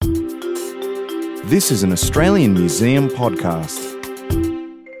This is an Australian Museum podcast.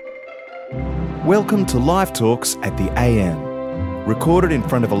 Welcome to Live Talks at the AM, recorded in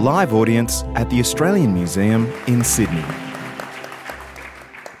front of a live audience at the Australian Museum in Sydney.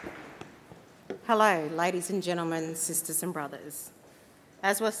 Hello, ladies and gentlemen, sisters and brothers.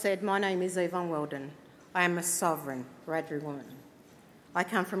 As was said, my name is Yvonne Weldon. I am a sovereign Wiradjuri woman. I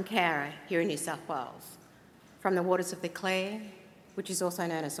come from Cowra, here in New South Wales, from the waters of the Clare, which is also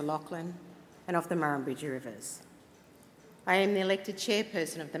known as the Lachlan, and of the Murrumbidgee rivers. I am the elected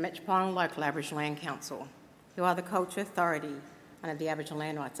chairperson of the Metropolitan Local Aboriginal Land Council, who are the culture authority under the Aboriginal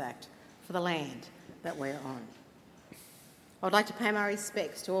Land Rights Act for the land that we're on. I would like to pay my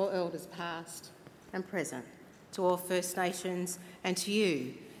respects to all elders past and present, to all First Nations and to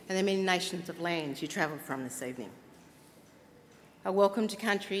you and the many nations of lands you travelled from this evening. A welcome to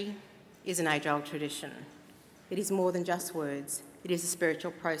country is an age-old tradition. It is more than just words, it is a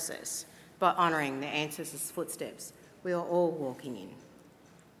spiritual process by honouring the ancestors' footsteps we are all walking in,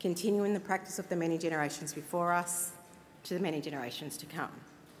 continuing the practice of the many generations before us to the many generations to come.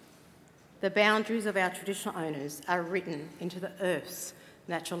 The boundaries of our traditional owners are written into the earth's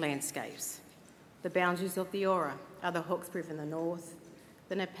natural landscapes. The boundaries of the Eora are the Hawkesbury River in the north,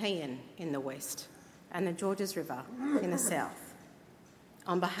 the Nepean in the west, and the Georges River in the south.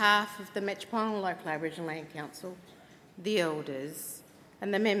 On behalf of the Metropolitan Local Aboriginal Land Council, the elders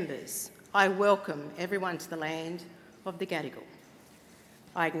and the members, I welcome everyone to the land of the Gadigal.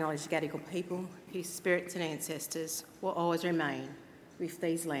 I acknowledge the Gadigal people whose spirits and ancestors will always remain with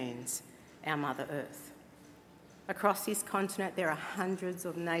these lands, our Mother Earth. Across this continent there are hundreds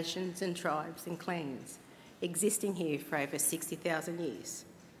of nations and tribes and clans existing here for over 60,000 years.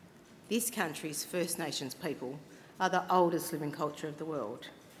 This country's First Nations people are the oldest living culture of the world.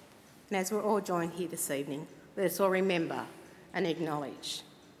 And as we're all joined here this evening, let us all remember and acknowledge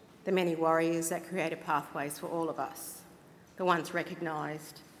the many warriors that created pathways for all of us, the ones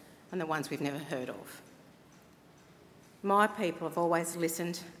recognised and the ones we've never heard of. My people have always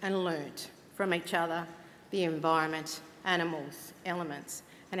listened and learnt from each other, the environment, animals, elements,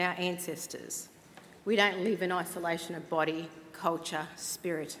 and our ancestors. We don't live in isolation of body, culture,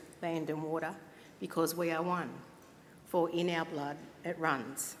 spirit, land and water because we are one, for in our blood it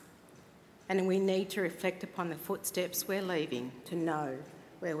runs. And we need to reflect upon the footsteps we're leaving to know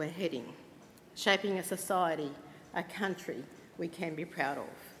where we're heading, shaping a society, a country we can be proud of.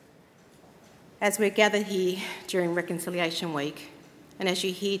 As we're gathered here during Reconciliation Week, and as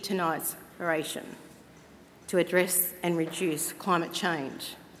you hear tonight's oration to address and reduce climate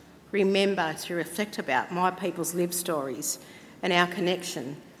change, remember to reflect about my people's lived stories and our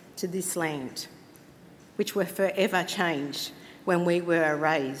connection to this land, which were forever changed when we were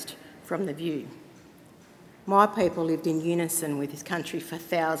erased from the view. My people lived in unison with this country for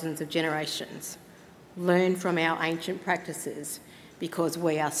thousands of generations, learned from our ancient practices because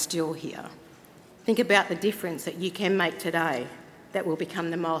we are still here. Think about the difference that you can make today that will become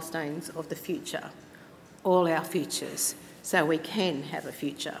the milestones of the future, all our futures, so we can have a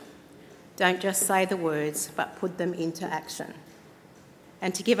future. Don't just say the words, but put them into action.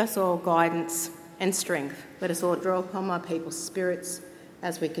 And to give us all guidance and strength, let us all draw upon my people's spirits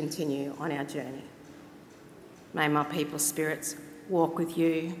as we continue on our journey. May my people's spirits walk with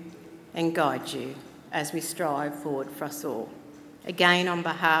you and guide you as we strive forward for us all. Again, on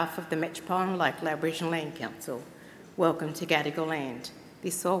behalf of the Metropolitan Local Aboriginal Land Council, welcome to Gadigal land.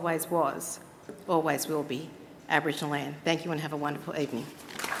 This always was, always will be, Aboriginal land. Thank you and have a wonderful evening.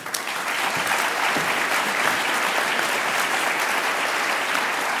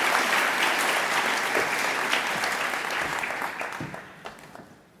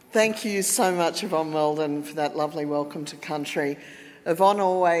 Thank you so much, Yvonne Weldon, for that lovely welcome to country. Yvonne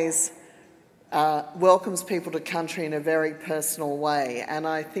always welcomes people to country in a very personal way, and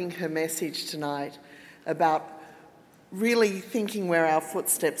I think her message tonight about really thinking where our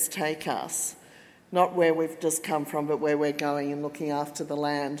footsteps take us, not where we've just come from, but where we're going and looking after the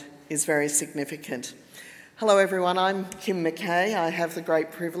land, is very significant. Hello everyone, I'm Kim McKay. I have the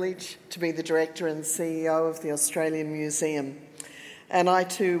great privilege to be the Director and CEO of the Australian Museum. And I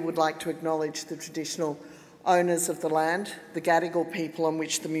too would like to acknowledge the traditional owners of the land, the Gadigal people on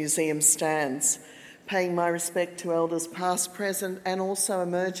which the museum stands, paying my respect to elders past, present and also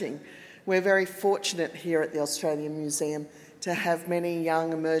emerging. We're very fortunate here at the Australian Museum to have many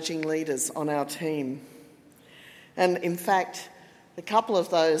young emerging leaders on our team. And in fact, a couple of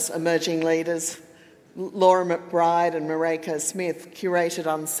those emerging leaders, Laura McBride and Mareko Smith, curated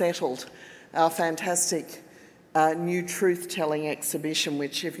Unsettled, our fantastic new truth-telling exhibition,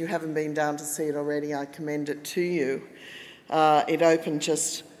 which if you haven't been down to see it already, I commend it to you. It opened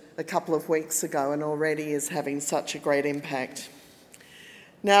just a couple of weeks ago and already is having such a great impact.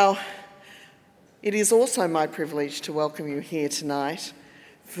 Now, it is also my privilege to welcome you here tonight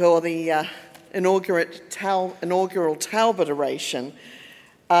for the inaugural Talbot Oration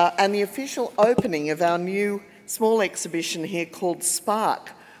and the official opening of our new small exhibition here called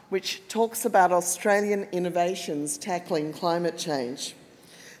Spark, which talks about Australian innovations tackling climate change.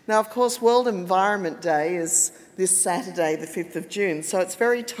 Now, of course, World Environment Day is this Saturday, the 5th of June, so it's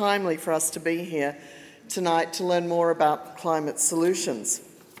very timely for us to be here tonight to learn more about climate solutions.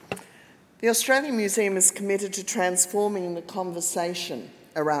 The Australian Museum is committed to transforming the conversation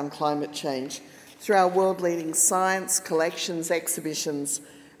around climate change through our world-leading science, collections, exhibitions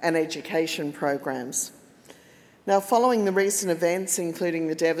and education programs. Now, following the recent events, including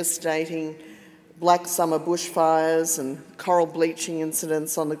the devastating Black Summer bushfires and coral bleaching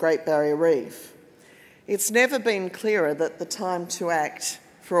incidents on the Great Barrier Reef, it's never been clearer that the time to act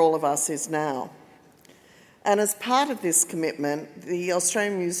for all of us is now. And as part of this commitment, the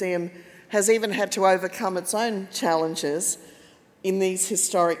Australian Museum has even had to overcome its own challenges in these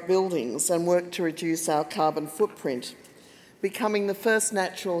historic buildings and work to reduce our carbon footprint, becoming the first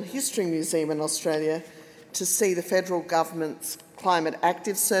natural history museum in Australia to see the federal government's Climate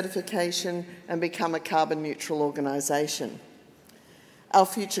Active certification and become a carbon neutral organisation. Our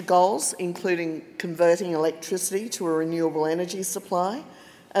future goals, including converting electricity to a renewable energy supply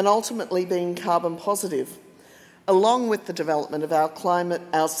and ultimately being carbon positive, along with the development of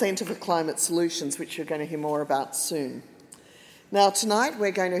our Centre for Climate Solutions, which you're going to hear more about soon. Now, tonight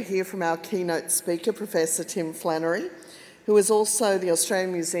we're going to hear from our keynote speaker, Professor Tim Flannery, who is also the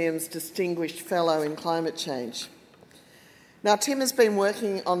Australian Museum's Distinguished Fellow in Climate Change. Now, Tim has been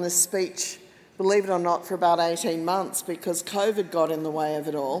working on this speech, believe it or not, for about 18 months because COVID got in the way of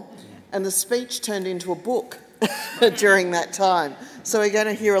it all, and the speech turned into a book during that time. So we're going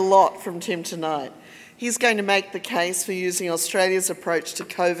to hear a lot from Tim tonight. He's going to make the case for using Australia's approach to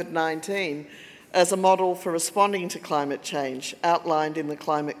COVID-19 as a model for responding to climate change, outlined in the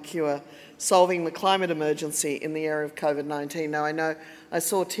Climate Cure, Solving the Climate Emergency in the Era of COVID-19. Now, I know I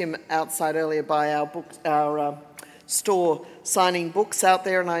saw Tim outside earlier by our store signing books out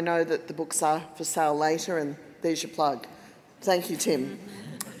there, and I know that the books are for sale later, and there's your plug. Thank you, Tim.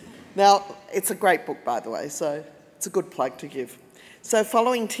 Now, it's a great book, by the way, so it's a good plug to give. So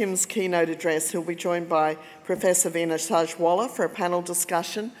following Tim's keynote address, he'll be joined by Professor Vinay Walla for a panel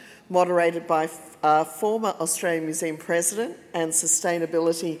discussion moderated by former Australian Museum President and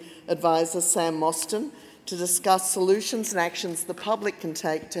Sustainability Advisor Sam Mostyn to discuss solutions and actions the public can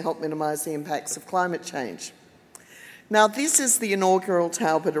take to help minimise the impacts of climate change. Now, this is the inaugural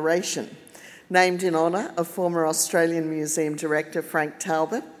Talbot Oration, named in honour of former Australian Museum Director Frank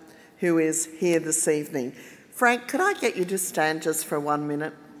Talbot, who is here this evening. Frank, could I get you to stand just for 1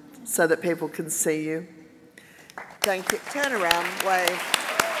 minute so that people can see you? Thank you. Turn around, wave.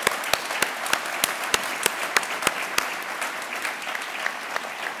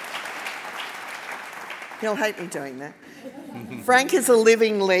 He'll hate me doing that. Frank is a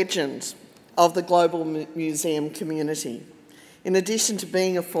living legend of the global museum community. In addition to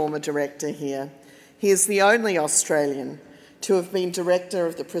being a former director here, he is the only Australian to have been director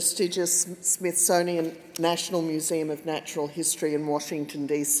of the prestigious Smithsonian National Museum of Natural History in Washington,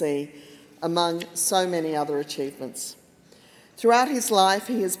 D.C., among so many other achievements. Throughout his life,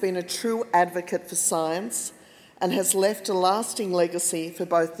 he has been a true advocate for science and has left a lasting legacy for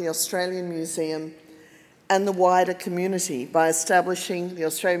both the Australian Museum and the wider community by establishing the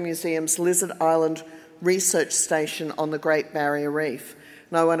Australian Museum's Lizard Island Research Station on the Great Barrier Reef.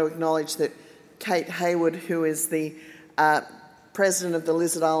 And I want to acknowledge that Kate Hayward, who is the President of the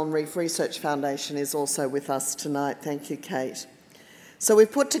Lizard Island Reef Research Foundation, is also with us tonight. Thank you, Kate. So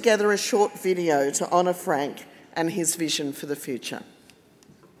we've put together a short video to honour Frank and his vision for the future.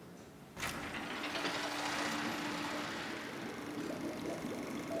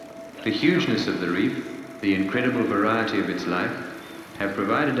 The hugeness of the reef, the incredible variety of its life, have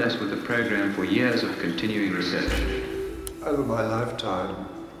provided us with a program for years of continuing research. Over my lifetime,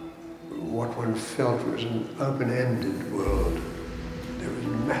 what one felt was an open-ended world. There was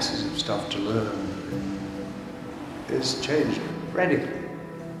masses of stuff to learn. It's changed radically.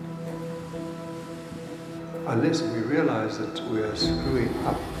 Unless we realize that we are screwing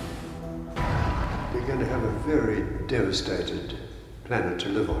up, we're going to have a very devastated planet to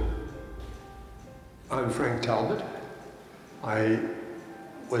live on. I'm Frank Talbot. I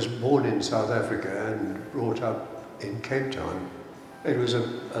was born in South Africa and brought up in Cape Town. It was a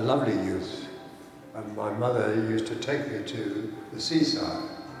lovely youth. And my mother used to take me to the seaside.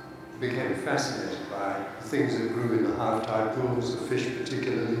 Became fascinated by things that grew in the half-tide pools, the fish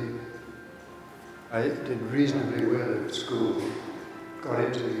particularly. I did reasonably well at school, got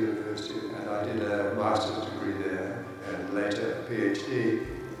into the university, and I did a master's degree there, and later a PhD.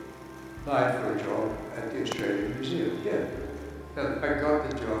 Applied for a job at the Australian Museum, And I got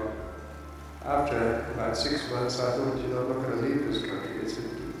the job. After about 6 months, I thought, I'm not going to leave this country.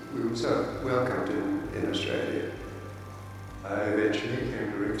 We were so welcomed in Australia. I eventually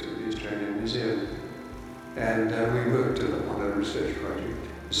became director of the Australian Museum, and we worked on a research project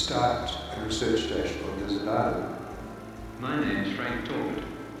to start a research station on Desert Island. My name is Frank Talbot.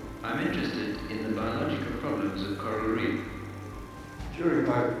 I'm interested in the biological problems of coral reef. During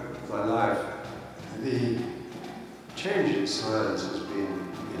my life, the change in science has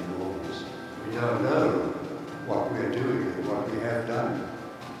been enormous. We now know what we're doing and what we have done.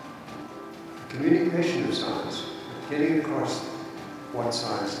 The communication of science, getting across what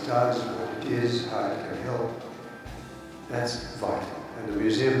science does, what it is, how it can help, that's vital. And the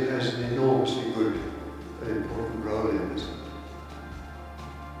museum has an enormously good and important role in this.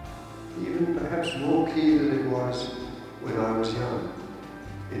 Even perhaps more key than it was when I was young,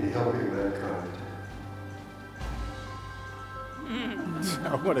 in helping mankind.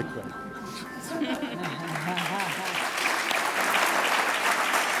 What a question.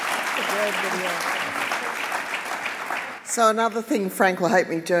 So another thing Frank will hate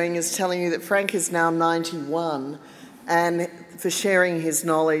me doing is telling you that Frank is now 91, and for sharing his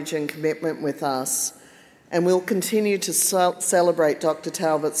knowledge and commitment with us. And we'll continue to celebrate Dr.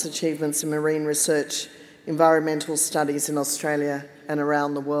 Talbot's achievements in marine research, environmental studies in Australia and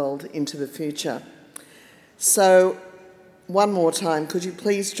around the world into the future. So, one more time, could you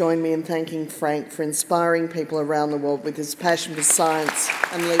please join me in thanking Frank for inspiring people around the world with his passion for science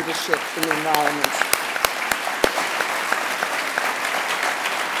and leadership in the environment.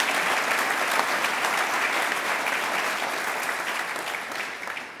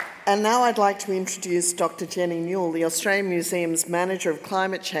 And now I'd like to introduce Dr. Jenny Newell, the Australian Museum's Manager of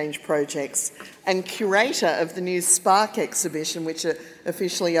Climate Change Projects and curator of the new Spark exhibition, which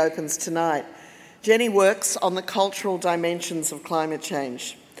officially opens tonight. Jenny works on the cultural dimensions of climate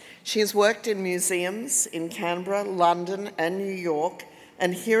change. She has worked in museums in Canberra, London and New York,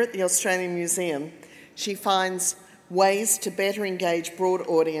 and here at the Australian Museum, she finds ways to better engage broad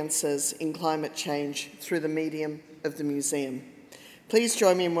audiences in climate change through the medium of the museum. Please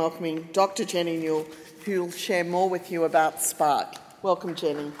join me in welcoming Dr. Jenny Newell, who will share more with you about Spark. Welcome,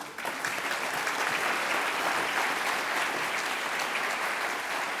 Jenny.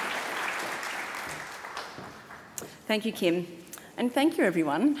 Thank you, Kim. And thank you,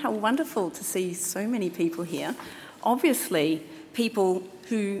 everyone. How wonderful to see so many people here. Obviously, people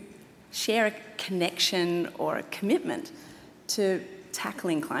who share a connection or a commitment to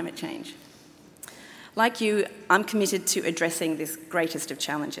tackling climate change. Like you, I'm committed to addressing this greatest of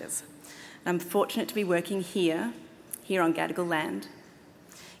challenges. I'm fortunate to be working here on Gadigal land,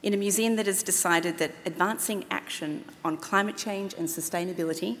 in a museum that has decided that advancing action on climate change and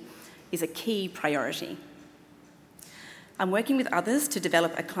sustainability is a key priority. I'm working with others to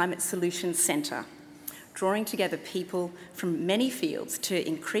develop a climate solutions centre, drawing together people from many fields to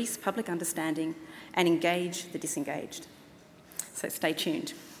increase public understanding and engage the disengaged. So stay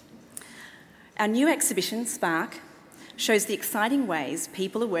tuned. Our new exhibition, Spark, shows the exciting ways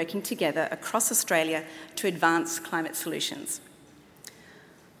people are working together across Australia to advance climate solutions.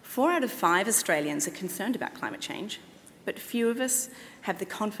 4 out of 5 Australians are concerned about climate change, but few of us have the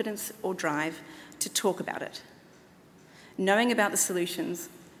confidence or drive to talk about it. Knowing about the solutions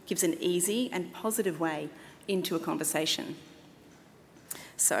gives an easy and positive way into a conversation.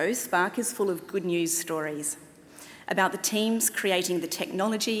 So, Spark is full of good news stories about the teams creating the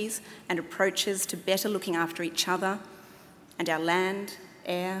technologies and approaches to better looking after each other and our land,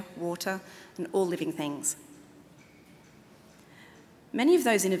 air, water, and all living things. Many of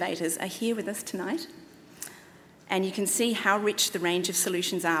those innovators are here with us tonight, and you can see how rich the range of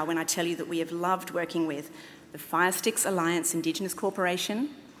solutions are when I tell you that we have loved working with the Firesticks Alliance Indigenous Corporation,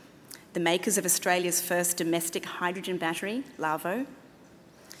 the makers of Australia's first domestic hydrogen battery, Lavo,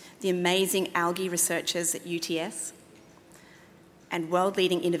 the amazing algae researchers at UTS, and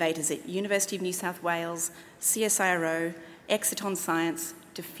world-leading innovators at University of New South Wales, CSIRO, Exciton Science,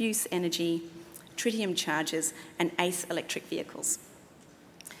 Diffuse Energy, Tritium Chargers, and ACE Electric Vehicles.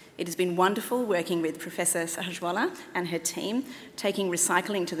 It has been wonderful working with Professor Sahajwala and her team, taking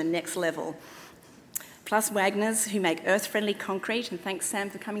recycling to the next level. Plus Wagners, who make earth-friendly concrete, and thanks Sam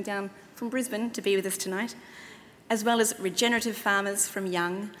for coming down from Brisbane to be with us tonight, as well as regenerative farmers from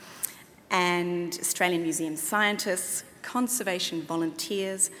Young, and Australian Museum scientists, conservation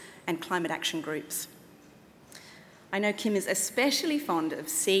volunteers, and climate action groups. I know Kim is especially fond of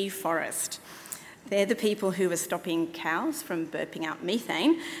sea forest, They're the people who were stopping cows from burping out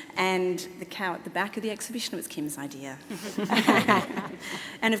methane, and the cow at the back of the exhibition was Kim's idea.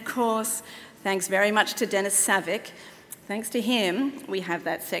 And of course, thanks very much to Dennis Savick. Thanks to him, we have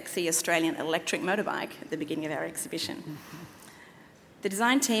that sexy Australian electric motorbike at the beginning of our exhibition. The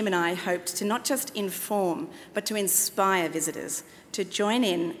design team and I hoped to not just inform, but to inspire visitors to join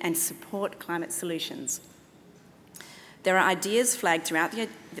in and support climate solutions. There are ideas flagged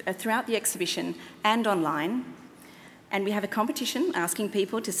throughout the exhibition and online, and we have a competition asking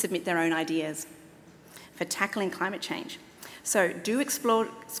people to submit their own ideas for tackling climate change. So do explore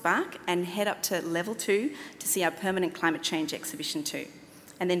Spark and head up to level 2 to see our permanent climate change exhibition too.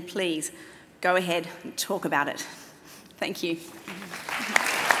 And then please go ahead and talk about it. Thank you.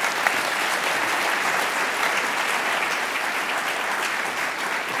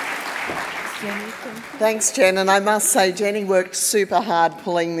 Thanks, Jen. And I must say, Jenny worked super hard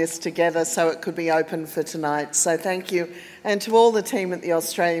pulling this together so it could be open for tonight. So thank you. And to all the team at the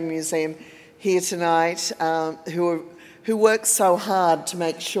Australian Museum here tonight who work so hard to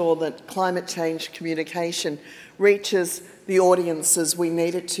make sure that climate change communication reaches the audiences we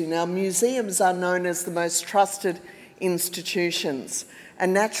need it to. Now, museums are known as the most trusted institutions,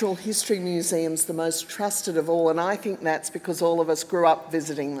 and natural history museums the most trusted of all, and I think that's because all of us grew up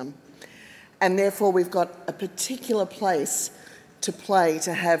visiting them. And therefore we've got a particular place to play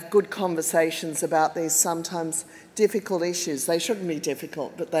to have good conversations about these sometimes difficult issues. They shouldn't be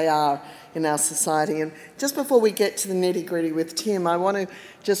difficult, but they are in our society. And just before we get to the nitty-gritty with Tim, I want to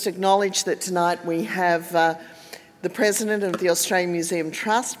just acknowledge that tonight we have the President of the Australian Museum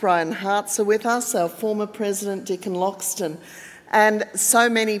Trust, Brian Hartzer, with us, our former President, Dickon Loxton, and so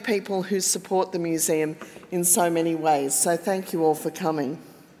many people who support the museum in so many ways. So thank you all for coming.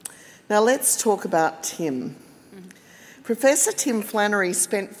 Now let's talk about Tim. Professor Tim Flannery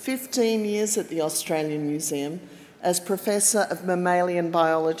spent 15 years at the Australian Museum as Professor of Mammalian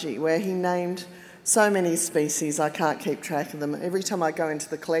Biology, where he named so many species I can't keep track of them. Every time I go into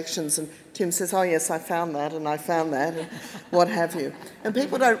the collections and Tim says, oh yes, I found that and what have you. And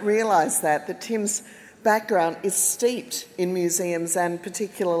people don't realise that Tim's background is steeped in museums and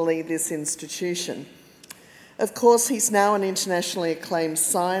particularly this institution. Of course, he's now an internationally acclaimed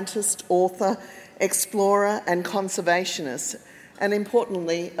scientist, author, explorer and conservationist, and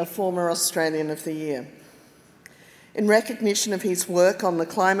importantly, a former Australian of the Year. In recognition of his work on the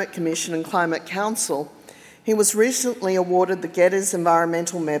Climate Commission and Climate Council, he was recently awarded the Geddes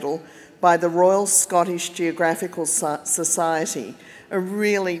Environmental Medal by the Royal Scottish Geographical Society, a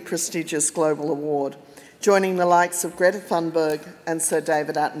really prestigious global award, joining the likes of Greta Thunberg and Sir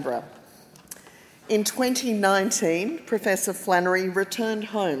David Attenborough. In 2019, Professor Flannery returned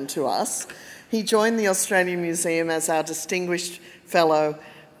home to us. He joined the Australian Museum as our Distinguished Fellow,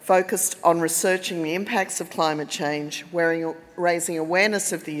 focused on researching the impacts of climate change, raising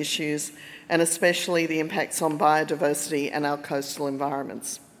awareness of the issues, and especially the impacts on biodiversity and our coastal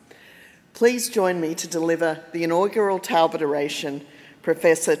environments. Please join me to deliver the inaugural Talbot Oration,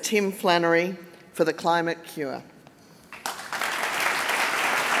 Professor Tim Flannery, for the Climate Cure.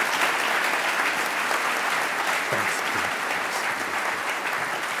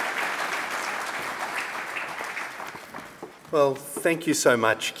 Well, thank you so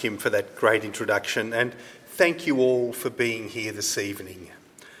much, Kim, for that great introduction, and thank you all for being here this evening.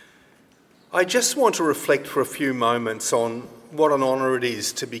 I just want to reflect for a few moments on what an honour it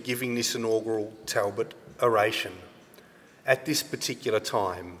is to be giving this inaugural Talbot Oration at this particular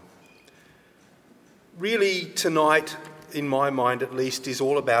time. Really, tonight, in my mind at least, is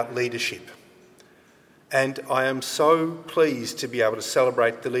all about leadership. And I am so pleased to be able to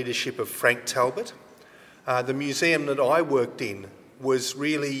celebrate the leadership of Frank Talbot. The museum that I worked in was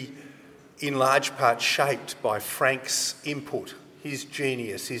really, in large part, shaped by Frank's input, his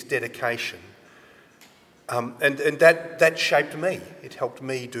genius, his dedication. And that shaped me. It helped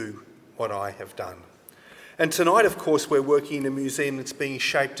me do what I have done. And tonight, of course, we're working in a museum that's being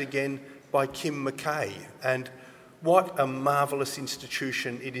shaped again by Kim McKay. And what a marvellous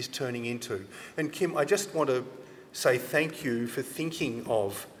institution it is turning into. And Kim, I just want to say thank you for thinking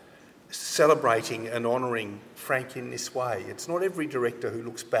of celebrating and honouring Frank in this way. It's not every director who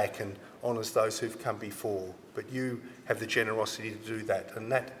looks back and honours those who've come before, but you have the generosity to do that,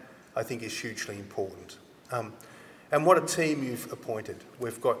 and that, I think, is hugely important. And what a team you've appointed.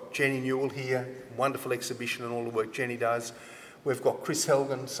 We've got Jenny Newell here, wonderful exhibition and all the work Jenny does. We've got Chris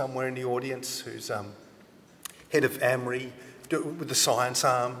Helgen somewhere in the audience, who's head of AMRI, with the science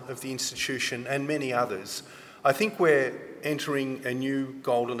arm of the institution, and many others. I think we're entering a new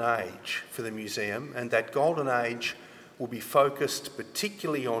golden age for the museum, and that golden age will be focused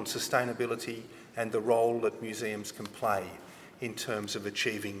particularly on sustainability and the role that museums can play in terms of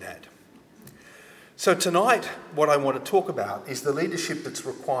achieving that. So tonight, what I want to talk about is the leadership that's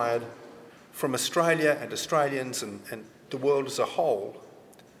required from Australia and Australians and the world as a whole,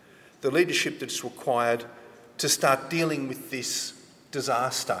 the leadership that's required to start dealing with this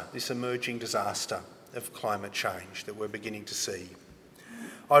disaster, this emerging disaster of climate change that we're beginning to see.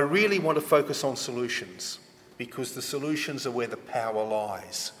 I really want to focus on solutions, because the solutions are where the power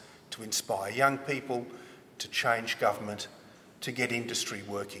lies, to inspire young people, to change government, to get industry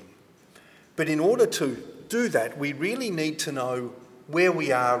working. But in order to do that, we really need to know where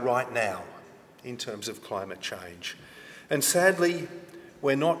we are right now in terms of climate change. And sadly,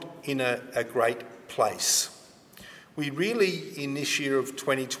 we're not in a great place. We really, in this year of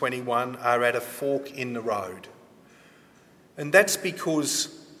 2021, are at a fork in the road. And that's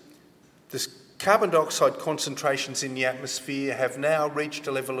because the carbon dioxide concentrations in the atmosphere have now reached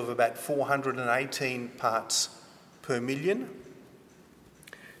a level of about 418 parts per million.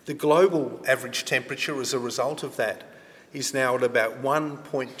 The global average temperature as a result of that is now at about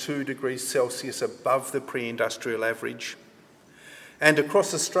 1.2 degrees Celsius above the pre-industrial average. And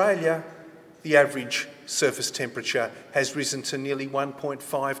across Australia, the average surface temperature has risen to nearly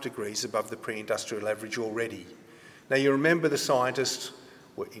 1.5 degrees above the pre-industrial average already. Now, you remember the scientists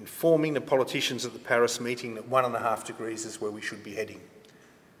were informing the politicians at the Paris meeting that 1.5 degrees is where we should be heading.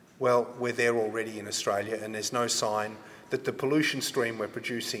 Well, we're there already in Australia, and there's no sign that the pollution stream we're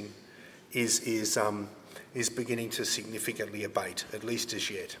producing is beginning to significantly abate, at least as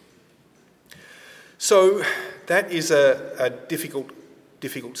yet. So that is a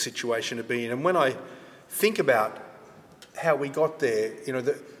difficult situation to be in. And when I think about how we got there, you know,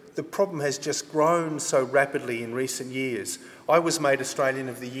 the problem has just grown so rapidly in recent years. I was made Australian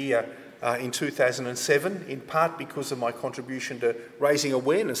of the Year in 2007, in part because of my contribution to raising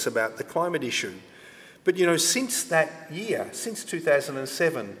awareness about the climate issue. But, you know, since that year, since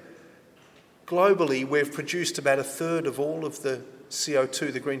 2007, globally we've produced about a third of all of the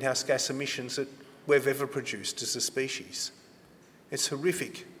CO2, the greenhouse gas emissions that we've ever produced as a species. It's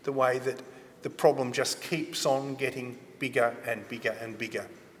horrific the way that the problem just keeps on getting bigger and bigger and bigger.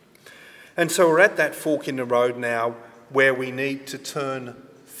 And so we're at that fork in the road now where we need to turn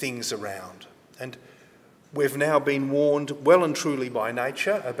things around. And we've now been warned well and truly by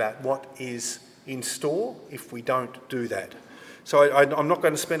nature about what is in store if we don't do that. So I'm not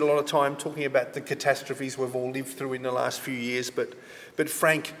going to spend a lot of time talking about the catastrophes we've all lived through in the last few years, but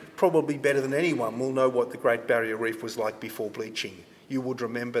Frank, probably better than anyone, will know what the Great Barrier Reef was like before bleaching. You would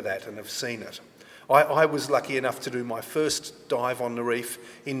remember that and have seen it. I was lucky enough to do my first dive on the reef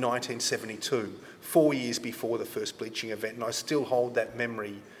in 1972, 4 years before the first bleaching event, and I still hold that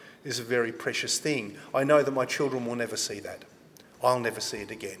memory as a very precious thing. I know that my children will never see that. I'll never see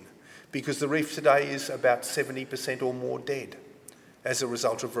it again, because the reef today is about 70% or more dead as a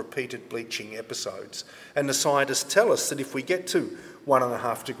result of repeated bleaching episodes. And the scientists tell us that if we get to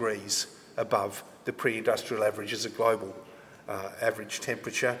 1.5 degrees above the pre-industrial average as a global average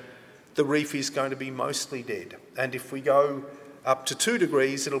temperature, the reef is going to be mostly dead. And if we go up to 2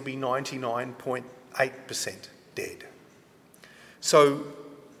 degrees, it'll be 99.8% dead. So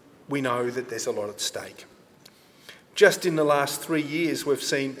we know that there's a lot at stake. Just in the last 3 years, we've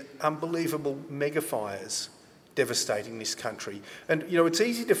seen unbelievable megafires devastating this country. And, you know, it's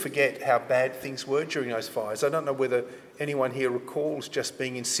easy to forget how bad things were during those fires. I don't know whether anyone here recalls just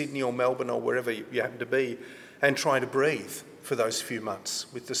being in Sydney or Melbourne or wherever you happen to be and trying to breathe for those few months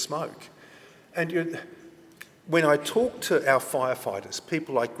with the smoke. And when I talk to our firefighters,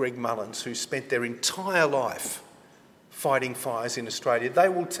 people like Greg Mullins, who spent their entire life fighting fires in Australia, they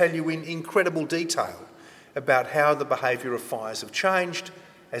will tell you in incredible detail about how the behaviour of fires have changed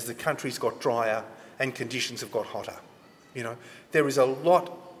as the country's got drier and conditions have got hotter. You know, there is a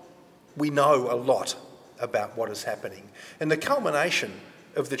lot, we know a lot about what is happening. And the culmination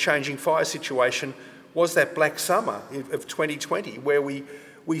of the changing fire situation was that black summer of 2020, where we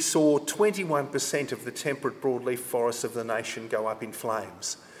saw 21% of the temperate broadleaf forests of the nation go up in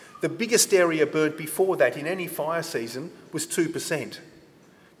flames. The biggest area burnt before that in any fire season was 2%.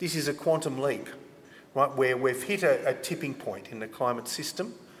 This is a quantum leap, right, where we've hit a tipping point in the climate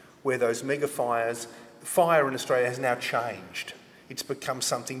system, where those mega fires, fire in Australia has now changed. It's become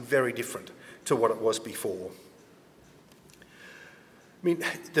something very different to what it was before. I mean,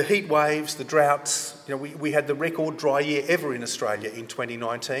 the heat waves, the droughts, you know, we had the record dry year ever in Australia in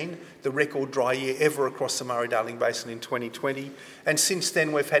 2019, the record dry year ever across the Murray-Darling Basin in 2020, and since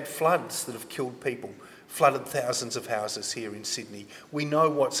then we've had floods that have killed people, flooded thousands of houses here in Sydney. We know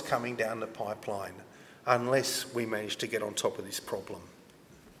what's coming down the pipeline unless we manage to get on top of this problem.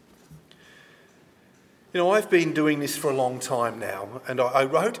 You know, I've been doing this for a long time now, and I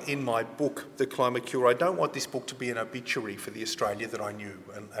wrote in my book, The Climate Cure, I don't want this book to be an obituary for the Australia that I knew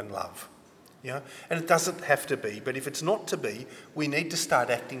and love. You know? And it doesn't have to be, but if it's not to be, we need to start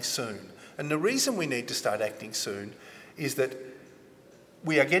acting soon. And the reason we need to start acting soon is that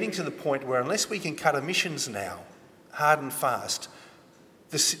we are getting to the point where unless we can cut emissions now, hard and fast,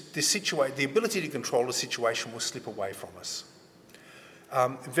 the ability to control the situation will slip away from us.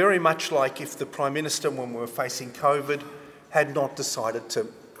 Very much like if the Prime Minister, when we were facing COVID, had not decided to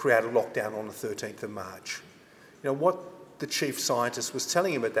create a lockdown on the 13th of March. You know, what the chief scientist was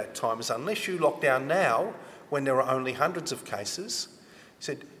telling him at that time is unless you lock down now, when there are only hundreds of cases, he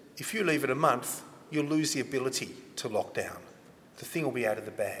said, if you leave it a month, you'll lose the ability to lock down. The thing will be out of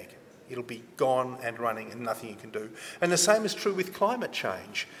the bag. It'll be gone and running and nothing you can do. And the same is true with climate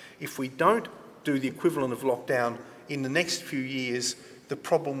change. If we don't do the equivalent of lockdown in the next few years, the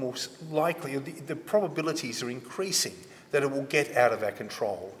problem will likely, the probabilities are increasing that it will get out of our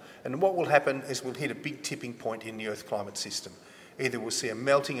control. And what will happen is we'll hit a big tipping point in the Earth climate system. Either we'll see a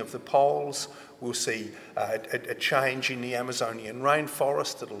melting of the poles, we'll see a change in the Amazonian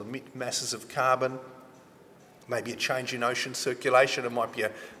rainforest that'll emit masses of carbon, maybe a change in ocean circulation, it might be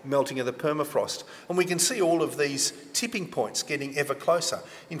a melting of the permafrost. And we can see all of these tipping points getting ever closer.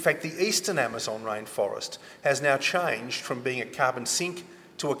 In fact, the eastern Amazon rainforest has now changed from being a carbon sink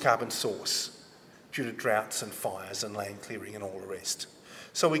to a carbon source due to droughts and fires and land clearing and all the rest.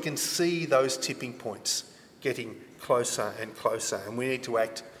 So we can see those tipping points getting closer and closer, and we need to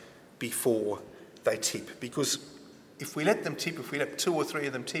act before they tip, because if we let them tip, if we let 2 or 3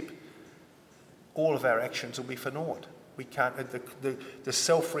 of them tip, all of our actions will be for naught. We can't. The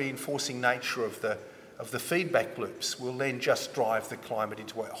self-reinforcing nature of the feedback loops will then just drive the climate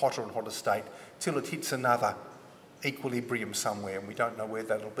into a hotter and hotter state till it hits another equilibrium somewhere, and we don't know where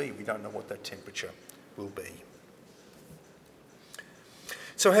that'll be. We don't know what that temperature will be.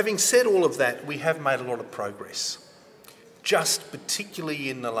 So having said all of that, we have made a lot of progress, just particularly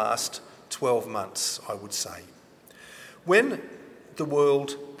in the last 12 months, I would say. When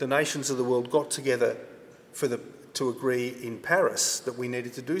the nations of the world got together to agree in Paris that we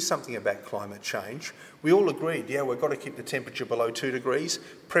needed to do something about climate change, we all agreed, yeah, we've got to keep the temperature below 2 degrees,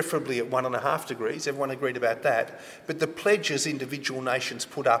 preferably at 1.5 degrees. Everyone agreed about that. But the pledges individual nations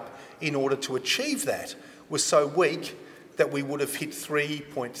put up in order to achieve that were so weak that we would have hit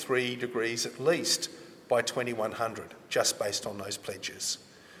 3.3 degrees at least by 2100, just based on those pledges.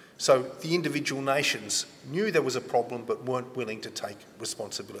 So the individual nations knew there was a problem but weren't willing to take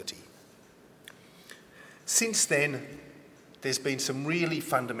responsibility. Since then, there's been some really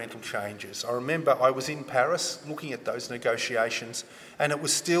fundamental changes. I remember I was in Paris looking at those negotiations, and it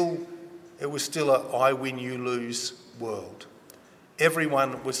was still a I win, you lose world.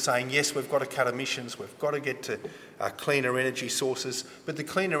 Everyone was saying, yes, we've got to cut emissions, we've got to get to cleaner energy sources, but the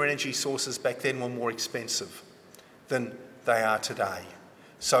cleaner energy sources back then were more expensive than they are today.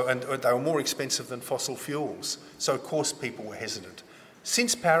 So, and they were more expensive than fossil fuels. So, of course, people were hesitant.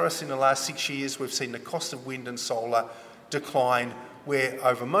 Since Paris, in the last 6 years, we've seen the cost of wind and solar decline, where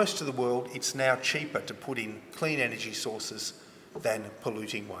over most of the world, it's now cheaper to put in clean energy sources than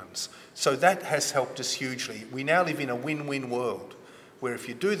polluting ones. So that has helped us hugely. We now live in a win-win world, where if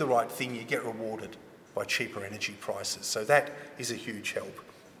you do the right thing, you get rewarded by cheaper energy prices. So that is a huge help.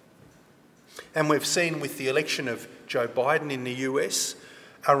 And we've seen with the election of Joe Biden in the US,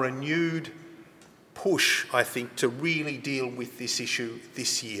 a renewed push, I think, to really deal with this issue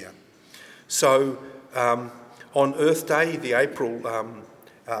this year. So on Earth Day, the April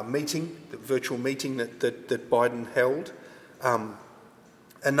meeting, the virtual meeting that Biden held,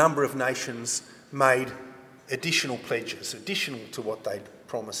 a number of nations made additional pledges, additional to what they'd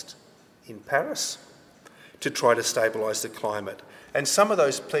promised in Paris, to try to stabilise the climate. And some of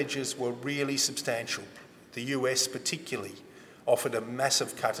those pledges were really substantial. The US particularly offered a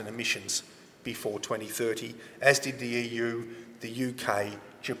massive cut in emissions before 2030, as did the EU, the UK,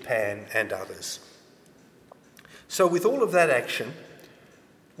 Japan and others. So with all of that action,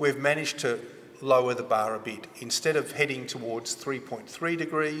 we've managed to lower the bar a bit. Instead of heading towards 3.3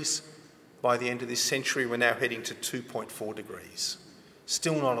 degrees, by the end of this century, we're now heading to 2.4 degrees.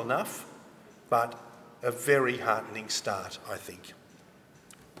 Still not enough, but a very heartening start, I think.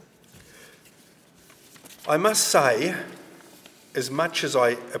 I must say, as much as I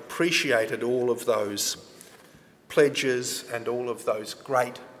appreciated all of those pledges and all of those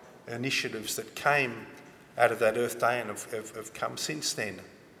great initiatives that came out of that Earth Day and have come since then,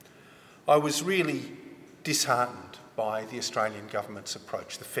 I was really disheartened by the Australian government's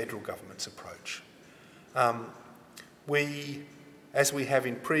approach, the federal government's approach. We, as we have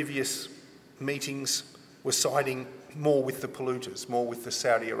in previous meetings, were siding more with the polluters, more with the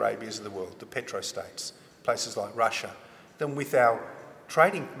Saudi Arabias of the world, the petrostates, places like Russia, than with our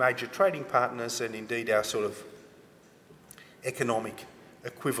major trading partners and indeed our sort of economic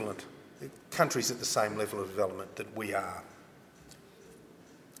equivalent, countries at the same level of development that we are.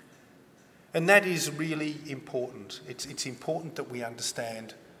 And that is really important. It's important that we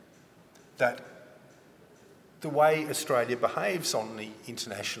understand that the way Australia behaves on the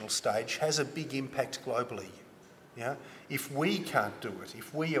international stage has a big impact globally. Yeah? If we can't do it,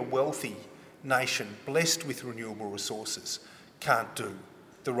 if we, a wealthy nation blessed with renewable resources, can't do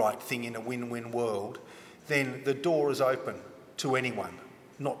the right thing in a win-win world, then the door is open to anyone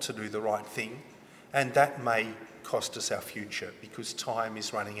not to do the right thing, and that may cost us our future because time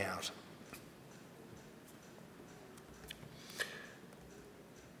is running out.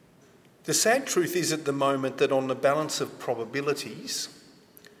 The sad truth is at the moment that on the balance of probabilities,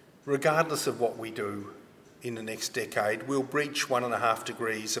 regardless of what we do in the next decade, we'll breach 1.5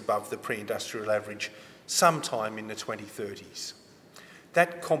 degrees above the pre-industrial average sometime in the 2030s.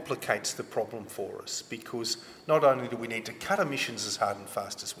 That complicates the problem for us because not only do we need to cut emissions as hard and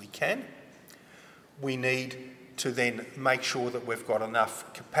fast as we can, we need to then make sure that we've got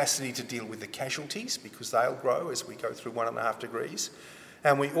enough capacity to deal with the casualties because they'll grow as we go through 1.5 degrees.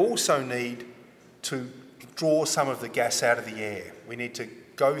 And we also need to draw some of the gas out of the air. We need to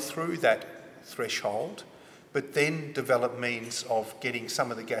go through that threshold, but then develop means of getting some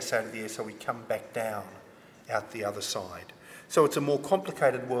of the gas out of the air so we come back down out the other side. So it's a more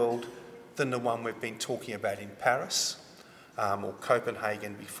complicated world than the one we've been talking about in Paris or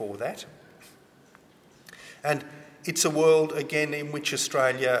Copenhagen before that. And it's a world, again, in which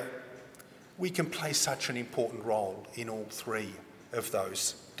Australia, we can play such an important role in all three of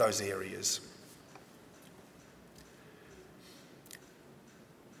those areas.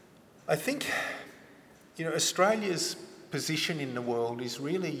 I think, Australia's position in the world is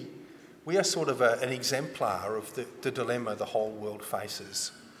really, we are sort of an exemplar of the dilemma the whole world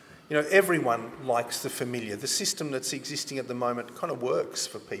faces. Everyone likes the familiar. The system that's existing at the moment kind of works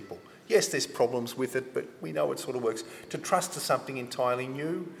for people. Yes, there's problems with it, but we know it sort of works. To trust to something entirely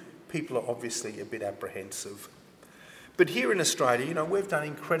new, people are obviously a bit apprehensive. But here in Australia, we've done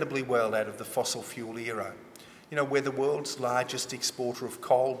incredibly well out of the fossil fuel era. We're the world's largest exporter of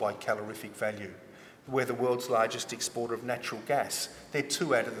coal by calorific value. We're the world's largest exporter of natural gas. They're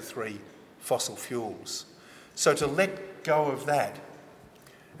 2 out of the 3 fossil fuels. So to let go of that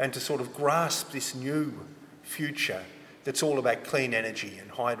and to sort of grasp this new future that's all about clean energy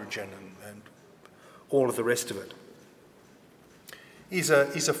and hydrogen and all of the rest of it is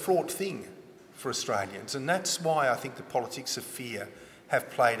a fraught thing for Australians, and that's why I think the politics of fear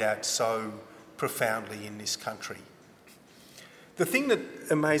have played out so profoundly in this country. The thing that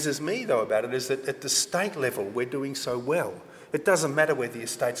amazes me, though, about it is that at the state level we're doing so well. It doesn't matter whether the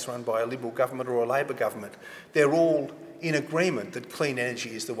estate's run by a Liberal government or a Labor government. They're all in agreement that clean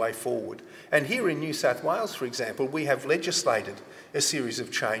energy is the way forward. And here in New South Wales, for example, we have legislated a series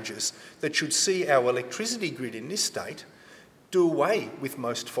of changes that should see our electricity grid in this state do away with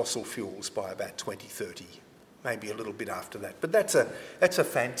most fossil fuels by about 2030, maybe a little bit after that. But that's a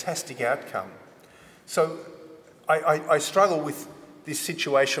fantastic outcome. So I struggle with this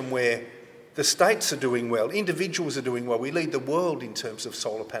situation where the states are doing well, individuals are doing well. We lead the world in terms of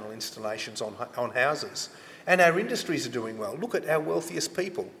solar panel installations on houses. And our industries are doing well. Look at our wealthiest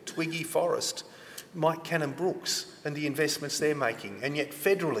people, Twiggy Forrest, Mike Cannon-Brookes, and the investments they're making. And yet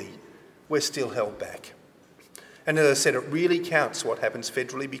federally, we're still held back. And as I said, it really counts what happens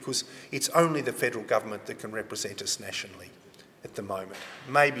federally because it's only the federal government that can represent us nationally at the moment.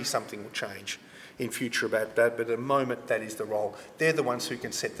 Maybe something will change in future about that, but at the moment that is the role. They're the ones who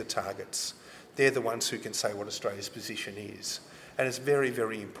can set the targets. They're the ones who can say what Australia's position is. And it's very,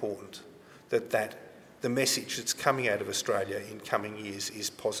 very important that the message that's coming out of Australia in coming years is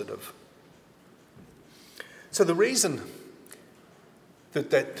positive. So the reason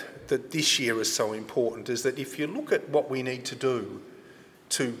that this year is so important is that if you look at what we need to do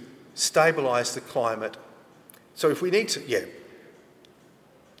to stabilise the climate, so if we need to,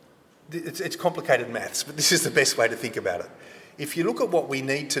 it's complicated maths, but this is the best way to think about it. If you look at what we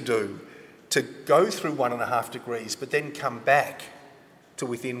need to do to go through 1.5 degrees, but then come back to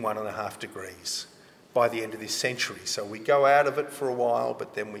within 1.5 degrees by the end of this century, so we go out of it for a while,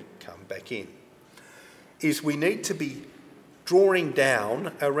 but then we come back in, is we need to be drawing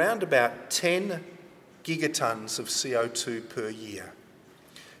down around about 10 gigatons of CO2 per year.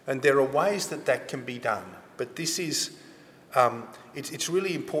 And there are ways that can be done, but this is, it's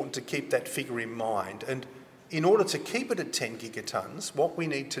really important to keep that figure in mind. And in order to keep it at 10 gigatons, what we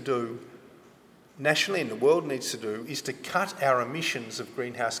need to do nationally and the world needs to do is to cut our emissions of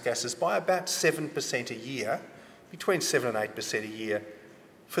greenhouse gases by about 7% a year, between 7 and 8% a year,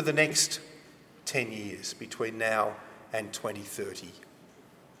 for the next 10 years, between now and 2030.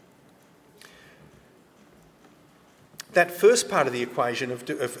 That first part of the equation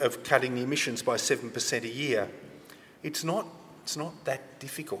of cutting the emissions by 7% a year, it's not that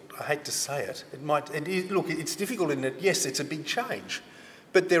difficult. I hate to say it. It's difficult in that, yes, it's a big change.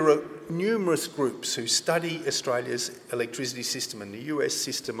 But there are numerous groups who study Australia's electricity system and the US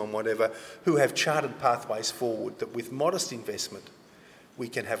system and whatever, who have charted pathways forward that with modest investment, we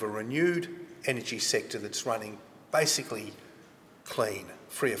can have a renewed energy sector that's running basically clean,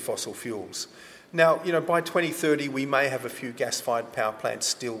 free of fossil fuels. Now, by 2030, we may have a few gas-fired power plants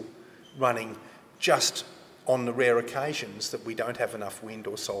still running just on the rare occasions that we don't have enough wind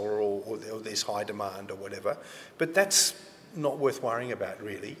or solar or there's high demand or whatever. But that's not worth worrying about,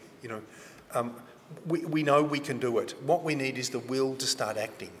 really. We know we can do it. What we need is the will to start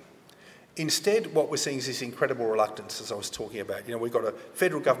acting. Instead, what we're seeing is this incredible reluctance, as I was talking about. We've got a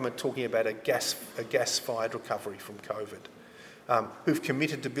federal government talking about a gas-fired recovery from COVID, who've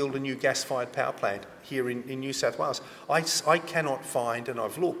committed to build a new gas-fired power plant here in New South Wales. I cannot find, and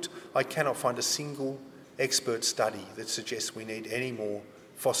I've looked, I cannot find a single expert study that suggests we need any more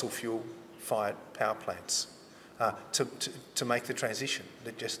fossil fuel-fired power plants to make the transition.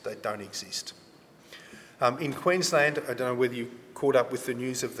 They don't exist. In Queensland, I don't know whether you caught up with the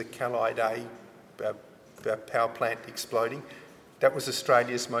news of the Callide A power plant exploding. That was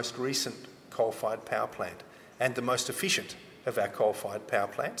Australia's most recent coal-fired power plant and the most efficient of our coal-fired power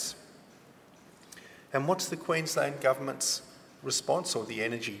plants. And what's the Queensland government's response, or the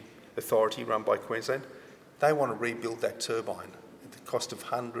Energy Authority run by Queensland? They want to rebuild that turbine at the cost of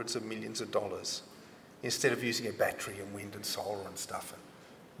hundreds of millions of dollars, instead of using a battery and wind and solar and stuff and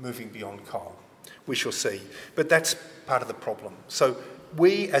moving beyond coal. We shall see. But that's part of the problem. So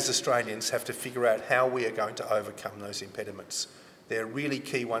we as Australians have to figure out how we are going to overcome those impediments. They're really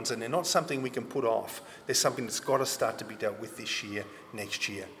key ones, and they're not something we can put off. They're something that's got to start to be dealt with this year, next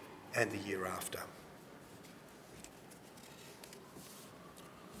year, and the year after.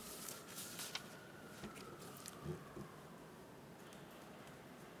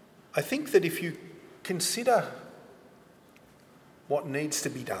 I think that if you consider what needs to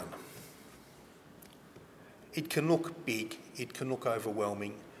be done, it can look big, it can look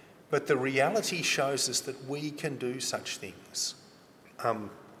overwhelming, but the reality shows us that we can do such things.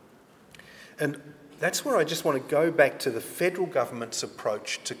 And that's where I just want to go back to the federal government's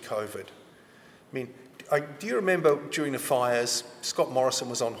approach to COVID. I mean, do you remember during the fires, Scott Morrison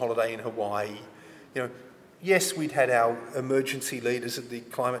was on holiday in Hawaii? Yes, we'd had our emergency leaders at the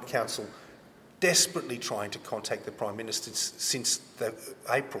Climate Council desperately trying to contact the Prime Minister since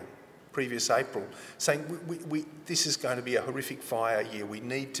previous April, saying this is going to be a horrific fire year. We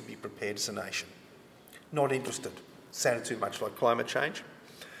need to be prepared as a nation. Not interested. Sounded too much like climate change.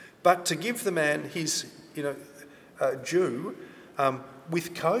 But to give the man his due,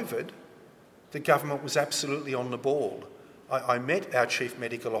 with COVID, the government was absolutely on the ball. I met our Chief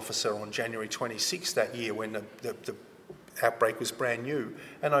Medical Officer on January 26th that year when the outbreak was brand new,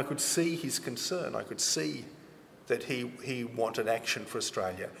 and I could see his concern. I could see that he wanted action for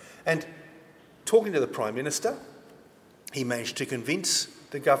Australia. And talking to the Prime Minister, he managed to convince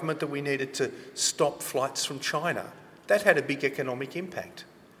the government that we needed to stop flights from China. That had a big economic impact.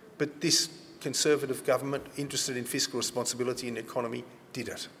 But this Conservative government, interested in fiscal responsibility in the economy, did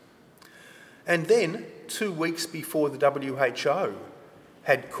it. And then, 2 weeks before the WHO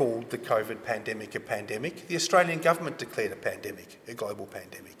had called the COVID pandemic a pandemic, the Australian government declared a global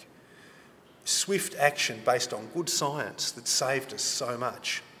pandemic. Swift action based on good science that saved us so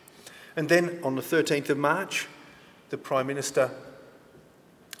much. And then on the 13th of March, the Prime Minister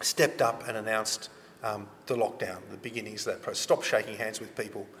stepped up and announced the lockdown, the beginnings of that process. Stopped shaking hands with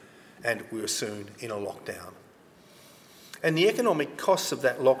people, and we were soon in a lockdown. And the economic costs of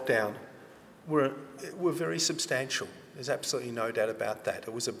that lockdown were very substantial. There's absolutely no doubt about that.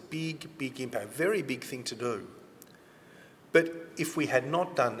 It was a big, big impact, a very big thing to do. But if we had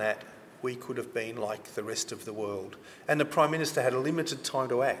not done that, we could have been like the rest of the world. And the Prime Minister had a limited time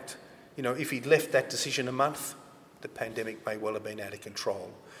to act. If he'd left that decision a month, the pandemic may well have been out of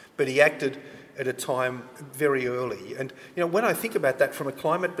control. But he acted at a time very early. And, when I think about that from a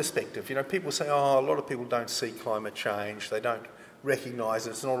climate perspective, people say, a lot of people don't see climate change. They don't recognise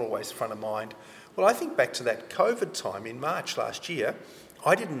it. It's not always front of mind. Well, I think back to that COVID time in March last year.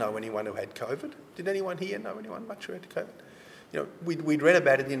 I didn't know anyone who had COVID. Did anyone here know anyone much who had COVID? We'd read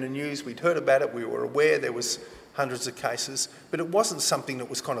about it in the news, we'd heard about it, we were aware there was hundreds of cases, but it wasn't something that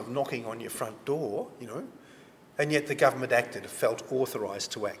was kind of knocking on your front door, and yet the government acted, felt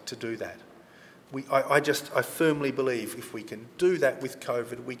authorised to act, to do that. I firmly believe if we can do that with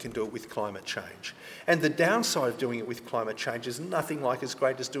COVID, we can do it with climate change. And the downside of doing it with climate change is nothing like as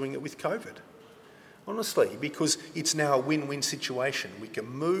great as doing it with COVID. Honestly, because it's now a win-win situation. We can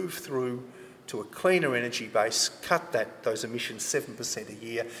move through to a cleaner energy base, cut those emissions 7% a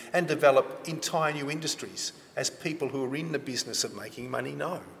year, and develop entire new industries, as people who are in the business of making money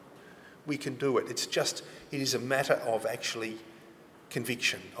know. We can do it. It is a matter of actually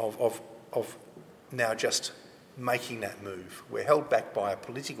conviction, of now just making that move. We're held back by a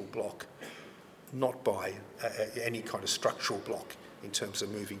political bloc, not by any kind of structural bloc in terms of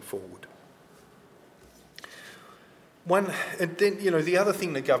moving forward. And then, the other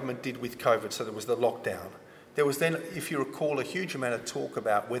thing the government did with COVID, so there was the lockdown. There was then, if you recall, a huge amount of talk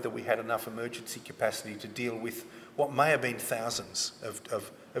about whether we had enough emergency capacity to deal with what may have been thousands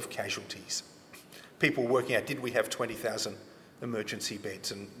of casualties. People working out, did we have 20,000 emergency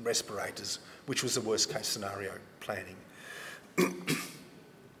beds and respirators, which was the worst case scenario planning.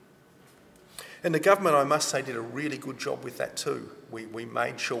 And the government, I must say, did a really good job with that too. We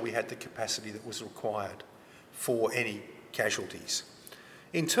made sure we had the capacity that was required for any casualties.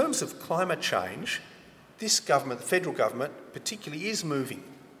 In terms of climate change, this government, the federal government particularly, is moving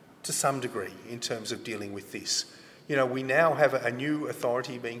to some degree in terms of dealing with this. We now have a new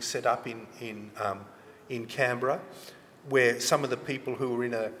authority being set up in Canberra, where some of the people who were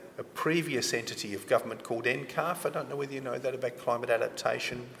in a previous entity of government called NCARF, I don't know whether you know that about climate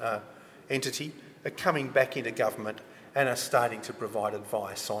adaptation entity, are coming back into government and are starting to provide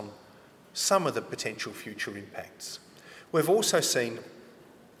advice on some of the potential future impacts. We've also seen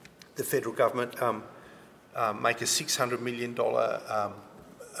the federal government make a $600 million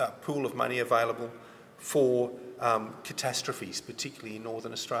pool of money available for catastrophes, particularly in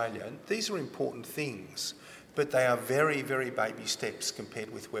Northern Australia. And these are important things, but they are very, very baby steps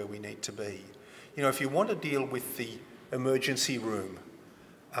compared with where we need to be. If you want to deal with the emergency room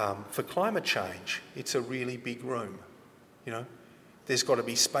for climate change, it's a really big room, There's got to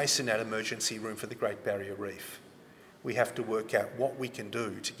be space in that emergency room for the Great Barrier Reef. We have to work out what we can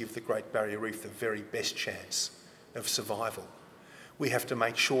do to give the Great Barrier Reef the very best chance of survival. We have to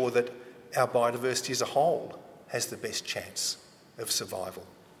make sure that our biodiversity as a whole has the best chance of survival.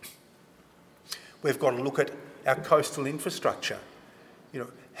 We've got to look at our coastal infrastructure.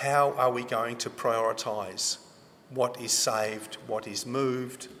 How are we going to prioritise what is saved, what is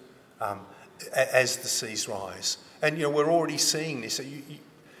moved, as the seas rise? And we're already seeing this.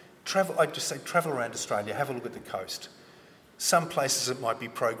 Travel around Australia, have a look at the coast. Some places it might be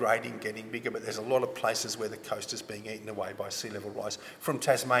pro-grading, getting bigger, but there's a lot of places where the coast is being eaten away by sea level rise, from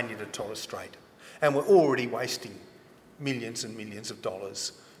Tasmania to Torres Strait. And we're already wasting millions and millions of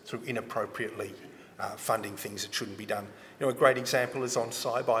dollars through inappropriately funding things that shouldn't be done. A great example is on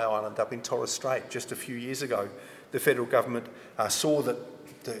Saibai Island up in Torres Strait. Just a few years ago, the federal government saw that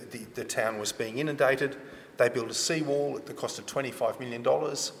the town was being inundated. They built a seawall at the cost of $25 million.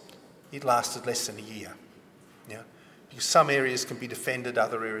 It lasted less than a year. Because some areas can be defended,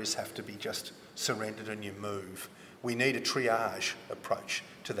 other areas have to be just surrendered and you move. We need a triage approach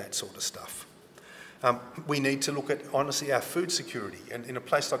to that sort of stuff. We need to look at, honestly, our food security. And in a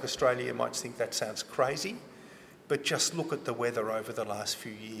place like Australia, you might think that sounds crazy, but just look at the weather over the last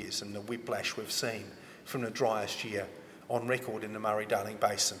few years and the whiplash we've seen from the driest year on record in the Murray-Darling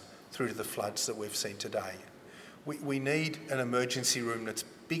Basin through to the floods that we've seen today. We need an emergency room that's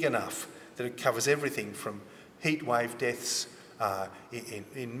big enough that it covers everything from heat wave deaths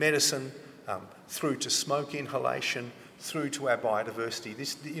in medicine, through to smoke inhalation, through to our biodiversity.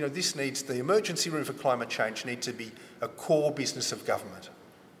 This needs, the emergency room for climate change needs to be a core business of government.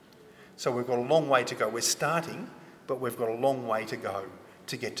 So we've got a long way to go. We're starting, but we've got a long way to go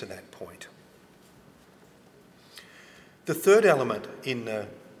to get to that point. The third element in the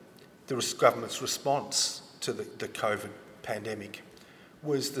government's response to the COVID pandemic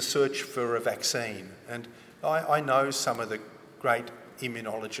was the search for a vaccine. And I know some of the great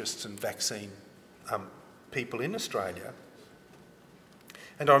immunologists and vaccine people in Australia,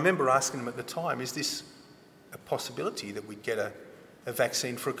 and I remember asking them at the time, is this a possibility that we'd get a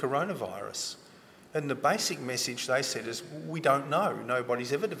vaccine for a coronavirus? And the basic message they said is, we don't know.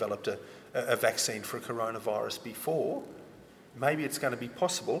 Nobody's ever developed a vaccine for a coronavirus before. Maybe it's going to be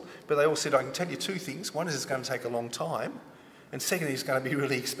possible, but they all said, I can tell you two things. One is it's going to take a long time, and secondly, it's going to be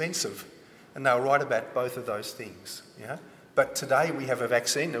really expensive. And they were right about both of those things. But today we have a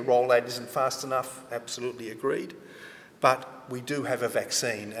vaccine. The rollout isn't fast enough, absolutely agreed. but we do have a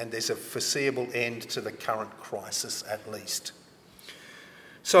vaccine, and there's a foreseeable end to the current crisis at least.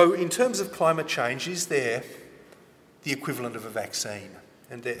 So in terms of climate change, is there the equivalent of a vaccine?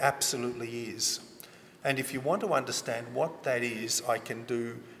 And there absolutely is. And if you want to understand what that is, I can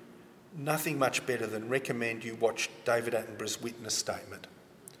do nothing much better than recommend you watch David Attenborough's witness statement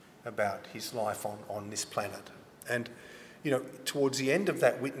about his life on this planet. And, towards the end of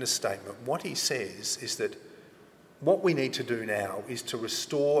that witness statement, what he says is that what we need to do now is to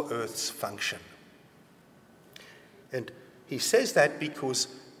restore Earth's function. And he says that because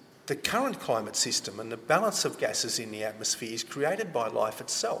the current climate system and the balance of gases in the atmosphere is created by life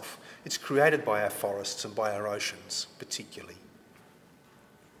itself. It's created by our forests and by our oceans, particularly.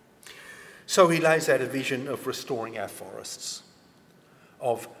 So he lays out a vision of restoring our forests,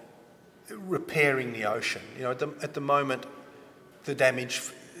 of repairing the ocean. At the moment, the damage,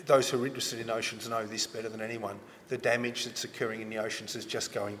 those who are interested in oceans know this better than anyone, the damage that's occurring in the oceans is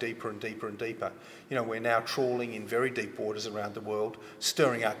just going deeper and deeper and deeper. We're now trawling in very deep waters around the world,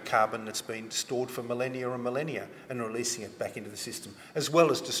 stirring up carbon that's been stored for millennia and millennia and releasing it back into the system, as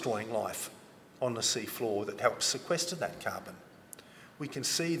well as destroying life on the sea floor that helps sequester that carbon. We can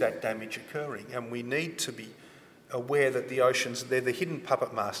see that damage occurring, and we need to be aware that the oceans, they're the hidden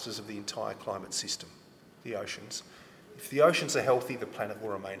puppet masters of the entire climate system, the oceans. If the oceans are healthy, the planet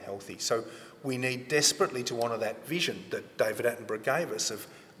will remain healthy. So we need desperately to honour that vision that David Attenborough gave us of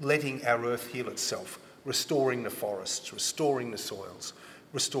letting our Earth heal itself, restoring the forests, restoring the soils,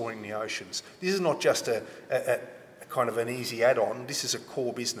 restoring the oceans. This is not just a kind of an easy add-on, this is a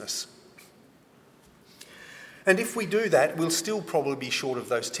core business. And if we do that, we'll still probably be short of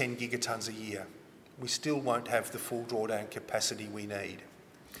those 10 gigatons a year. We still won't have the full drawdown capacity we need.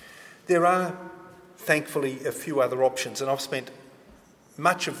 There are, thankfully, a few other options, and I've spent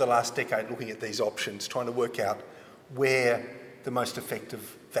much of the last decade looking at these options, trying to work out where the most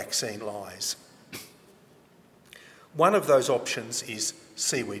effective vaccine lies. One of those options is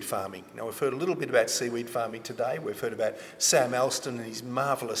seaweed farming. Now, we've heard a little bit about seaweed farming today. We've heard about Sam Alston and his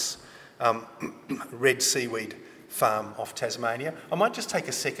marvellous red seaweed farm off Tasmania. I might just take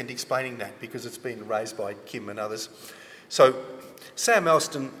a second explaining that because it's been raised by Kim and others. So Sam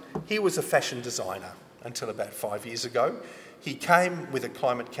Alston, he was a fashion designer until about 5 years ago. He came with a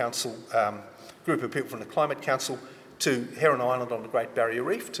Climate Council, group of people from the Climate Council to Heron Island on the Great Barrier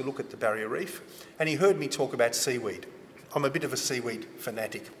Reef to look at the Barrier Reef, and he heard me talk about seaweed. I'm a bit of a seaweed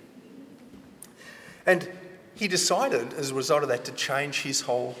fanatic. And he decided, as a result of that, to change his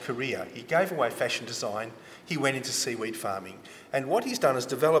whole career. He gave away fashion design, he went into seaweed farming. And what he's done is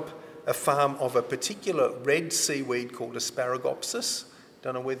develop a farm of a particular red seaweed called Asparagopsis.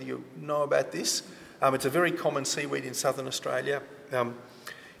 Don't know whether you know about this. It's a very common seaweed in southern Australia.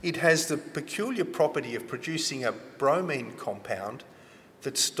 It has the peculiar property of producing a bromine compound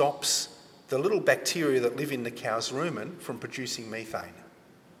that stops the little bacteria that live in the cow's rumen from producing methane.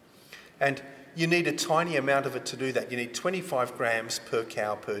 And you need a tiny amount of it to do that. You need 25 grams per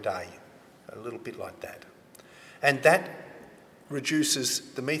cow per day, a little bit like that. And that reduces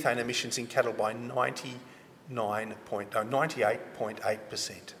the methane emissions in cattle by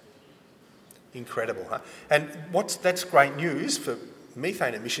 98.8%. Incredible, huh? And that's great news for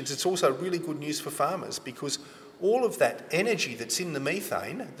methane emissions. It's also really good news for farmers because all of that energy that's in the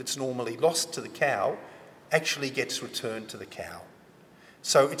methane that's normally lost to the cow actually gets returned to the cow.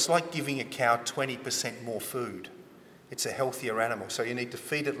 So it's like giving a cow 20% more food. It's a healthier animal. So you need to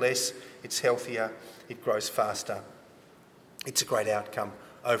feed it less, it's healthier, it grows faster. It's a great outcome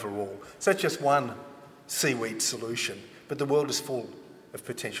overall. So that's just one seaweed solution, but the world is full of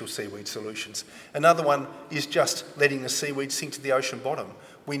potential seaweed solutions. Another one is just letting the seaweed sink to the ocean bottom.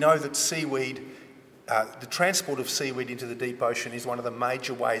 We know that seaweed, the transport of seaweed into the deep ocean is one of the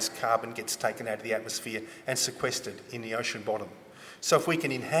major ways carbon gets taken out of the atmosphere and sequestered in the ocean bottom. So if we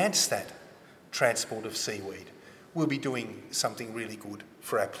can enhance that transport of seaweed, we'll be doing something really good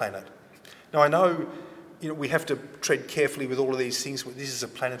for our planet. Now I know we have to tread carefully with all of these things. This is a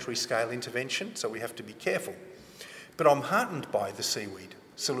planetary scale intervention, so we have to be careful. But I'm heartened by the seaweed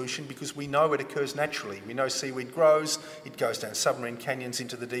solution because we know it occurs naturally. We know seaweed grows, it goes down submarine canyons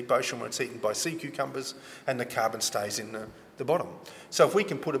into the deep ocean where it's eaten by sea cucumbers and the carbon stays in the bottom. So if we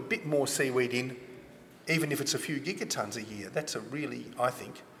can put a bit more seaweed in, even if it's a few gigatons a year, that's a really, I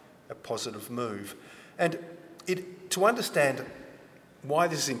think, a positive move. And to understand why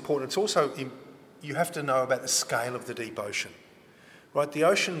this is important, it's also, you have to know about the scale of the deep ocean. Right, the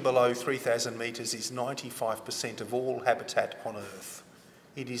ocean below 3,000 metres is 95% of all habitat on Earth.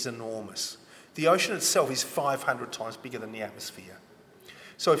 It is enormous. The ocean itself is 500 times bigger than the atmosphere.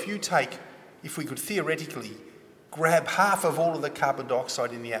 So if we could theoretically grab half of all of the carbon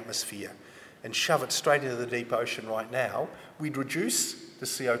dioxide in the atmosphere and shove it straight into the deep ocean right now, we'd reduce the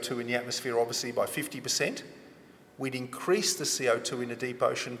CO2 in the atmosphere obviously by 50%. We'd increase the CO2 in the deep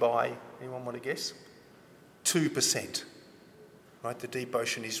ocean by, anyone want to guess? 2%. Right? The deep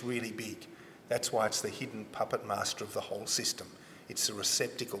ocean is really big. That's why it's the hidden puppet master of the whole system. It's a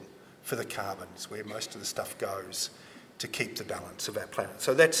receptacle for the carbon. It's where most of the stuff goes to keep the balance of our planet.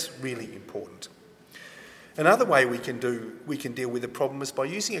 So that's really important. Another way we can deal with the problem is by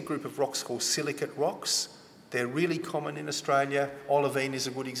using a group of rocks called silicate rocks. They're really common in Australia. Olivine is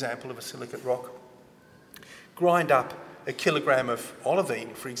a good example of a silicate rock. Grind up a kilogram of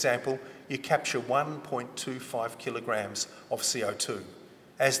olivine, for example, you capture 1.25 kilograms of CO2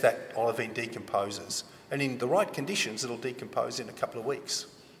 as that olivine decomposes. And in the right conditions, it'll decompose in a couple of weeks.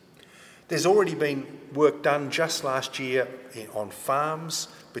 There's already been work done just last year on farms,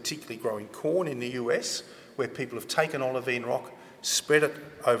 particularly growing corn in the US, where people have taken olivine rock, spread it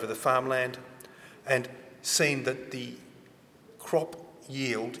over the farmland, and seen that the crop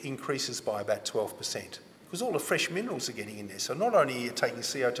yield increases by about 12%, because all the fresh minerals are getting in there. So not only are you taking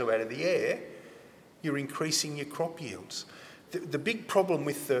CO2 out of the air, you're increasing your crop yields. The big problem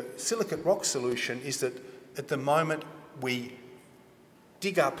with the silicate rock solution is that at the moment we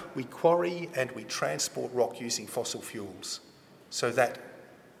dig up, we quarry and we transport rock using fossil fuels. So that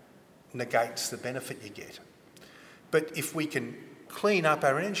negates the benefit you get. But if we can clean up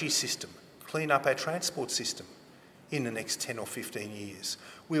our energy system, clean up our transport system in the next 10 or 15 years,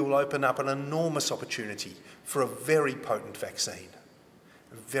 we will open up an enormous opportunity for a very potent vaccine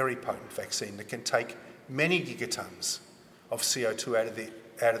that can take many gigatons of CO2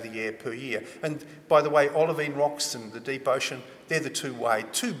 out of the air per year. And by the way, olivine rocks and the deep ocean, they're the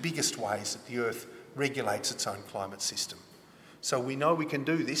two biggest ways that the Earth regulates its own climate system. So we know we can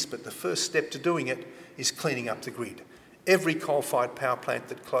do this, but the first step to doing it is cleaning up the grid. Every coal-fired power plant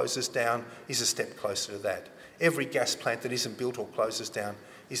that closes down is a step closer to that. Every gas plant that isn't built or closes down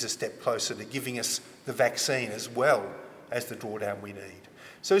is a step closer to giving us the vaccine as well as the drawdown we need.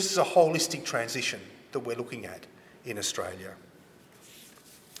 So this is a holistic transition that we're looking at in Australia.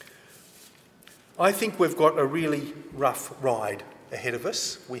 I think we've got a really rough ride ahead of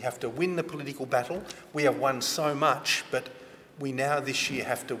us. We have to win the political battle. We have won so much, but we now this year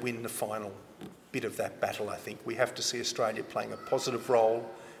have to win the final bit of that battle, I think. We have to see Australia playing a positive role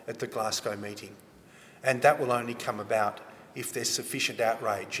at the Glasgow meeting. And that will only come about if there's sufficient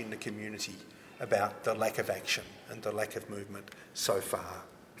outrage in the community about the lack of action and the lack of movement so far.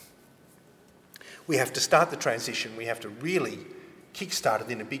 We have to start the transition. We have to really kickstart it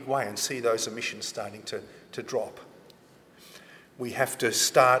in a big way and see those emissions starting to drop. We have to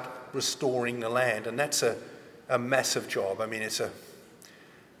start restoring the land, and that's a massive job. I mean,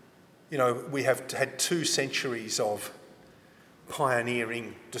 we have had 2 centuries of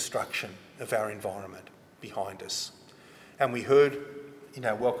pioneering destruction of our environment behind us. And we heard in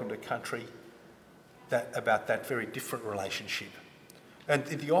our Welcome to Country about that very different relationship. And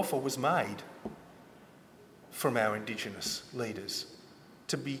the offer was made from our Indigenous leaders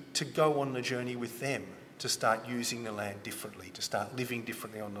to go on the journey with them, to start using the land differently, to start living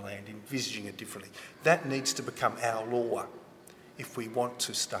differently on the land, envisaging it differently. That needs to become our law if we want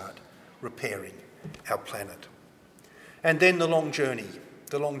to start repairing our planet. And then the long journey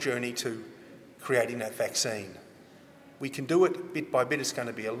to creating that vaccine. We can do it bit by bit. It's going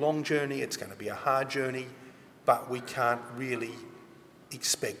to be a long journey, it's going to be a hard journey, but we can't really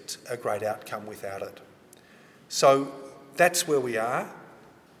expect a great outcome without it. So that's where we are.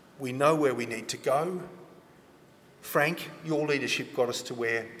 We know where we need to go. Frank, your leadership got us to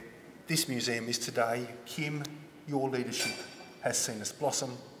where this museum is today. Kim, your leadership has seen us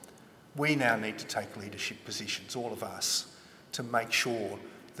blossom. We now need to take leadership positions, all of us, to make sure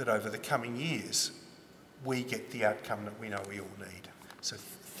that over the coming years we get the outcome that we know we all need. So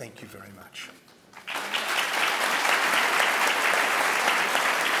thank you very much.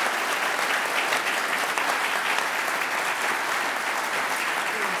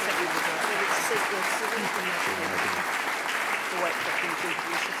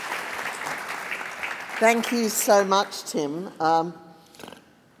 Thank you so much, Tim.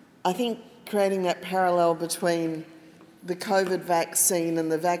 I think creating that parallel between the COVID vaccine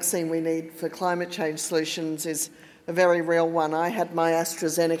and the vaccine we need for climate change solutions is a very real one. I had my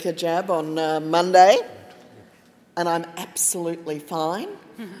AstraZeneca jab on Monday, and I'm absolutely fine,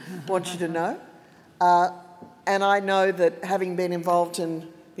 want you to know. And I know that having been involved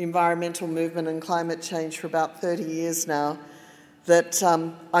in the environmental movement and climate change for about 30 years now, that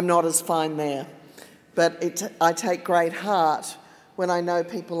I'm not as fine there. But I take great heart when I know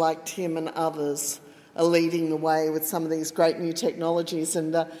people like Tim and others are leading the way with some of these great new technologies.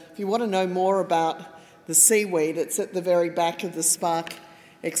 And if you want to know more about the seaweed, it's at the very back of the Spark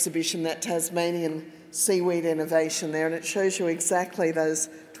exhibition, that Tasmanian seaweed innovation there, and it shows you exactly those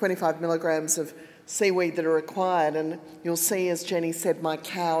 25 milligrams of seaweed that are required. And you'll see, as Jenny said, my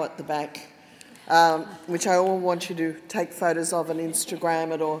cow at the back, which I all want you to take photos of and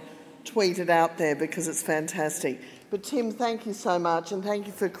Instagram it or tweet it out there because it's fantastic. But Tim, thank you so much, and thank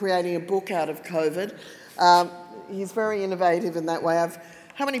you for creating a book out of COVID. He's very innovative in that way.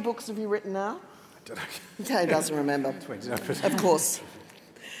 How many books have you written now? I don't know. Okay, doesn't remember. Of course.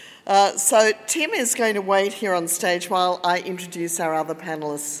 So Tim is going to wait here on stage while I introduce our other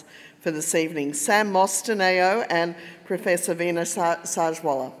panellists for this evening. Sam Mostyn AO and Professor Veena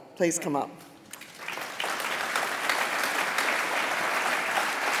Sajwala. Please come up.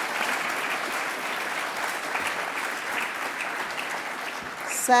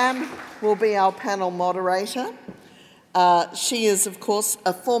 Sam will be our panel moderator. She is, of course,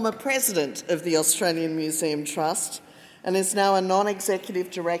 a former president of the Australian Museum Trust and is now a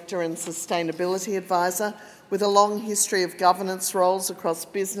non-executive director and sustainability advisor with a long history of governance roles across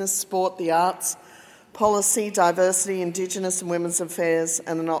business, sport, the arts, policy, diversity, Indigenous and women's affairs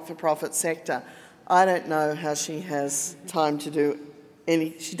and the not-for-profit sector. I don't know how she has time to do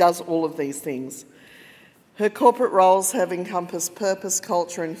she does all of these things. Her corporate roles have encompassed purpose,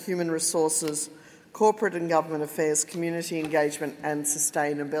 culture and human resources, corporate and government affairs, community engagement and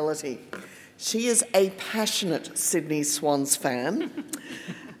sustainability. She is a passionate Sydney Swans fan,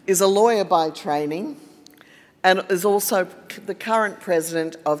 is a lawyer by training, and is also the current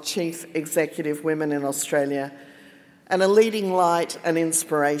president of Chief Executive Women in Australia, and a leading light and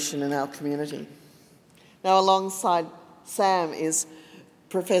inspiration in our community. Now, alongside Sam is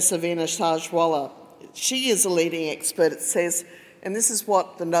Professor Veena Sajwala. She is a leading expert, it says, and this is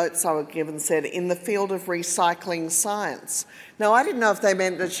what the notes I were given said, in the field of recycling science. Now, I didn't know if they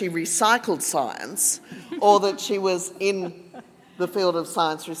meant that she recycled science or that she was in the field of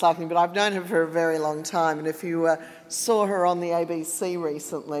science recycling, but I've known her for a very long time, and if you saw her on the ABC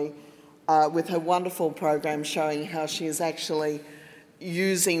recently with her wonderful program showing how she is actually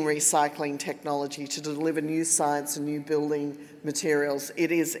using recycling technology to deliver new science and new building materials,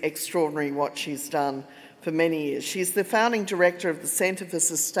 it is extraordinary what she's done for many years. She's the founding director of the Centre for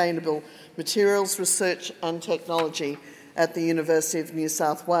Sustainable Materials Research and Technology at the University of New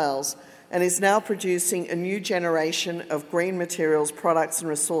South Wales and is now producing a new generation of green materials, products and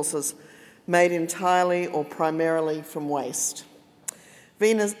resources made entirely or primarily from waste.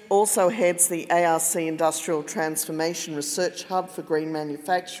 Veena also heads the ARC Industrial Transformation Research Hub for Green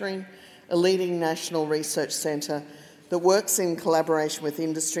Manufacturing, a leading national research centre that works in collaboration with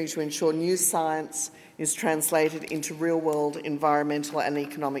industry to ensure new science is translated into real-world environmental and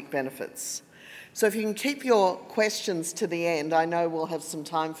economic benefits. So if you can keep your questions to the end, I know we'll have some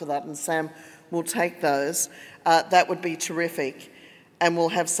time for that and Sam will take those, that would be terrific, and we'll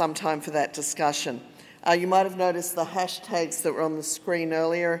have some time for that discussion. You might have noticed the hashtags that were on the screen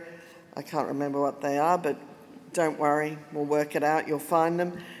earlier. I can't remember what they are, but don't worry, we'll work it out, you'll find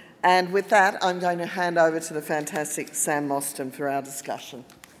them. And with that, I'm going to hand over to the fantastic Sam Mostyn for our discussion.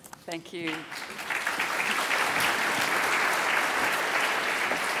 Thank you.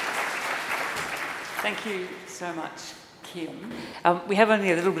 Thank you so much, Kim. We have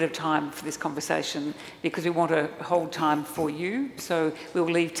only a little bit of time for this conversation because we want to hold time for you. So we'll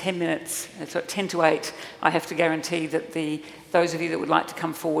leave 10 minutes. So at 10 to 8, I have to guarantee that those of you that would like to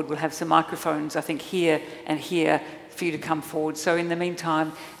come forward will have some microphones, I think, here and here for you to come forward. So in the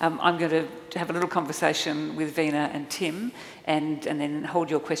meantime, I'm going to have a little conversation with Veena and Tim and then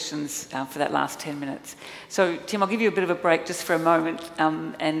hold your questions for that last 10 minutes. So Tim, I'll give you a bit of a break just for a moment,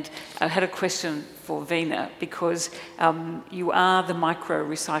 and I had a question for Veena because you are the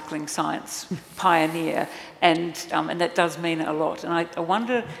micro-recycling science pioneer and that does mean a lot. And I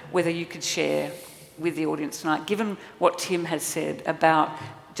wonder whether you could share with the audience tonight, given what Tim has said about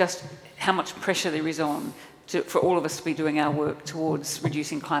just how much pressure there is on for all of us to be doing our work towards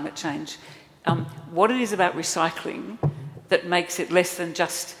reducing climate change, what it is about recycling that makes it less than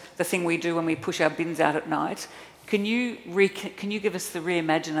just the thing we do when we push our bins out at night. Can you give us the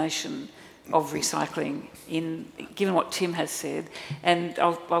reimagination of recycling, given what Tim has said? And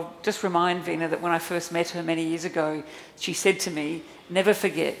I'll just remind Veena that when I first met her many years ago, she said to me, never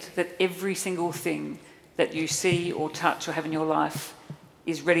forget that every single thing that you see or touch or have in your life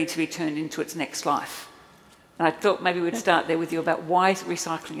is ready to be turned into its next life. And I thought maybe we'd start there with you about why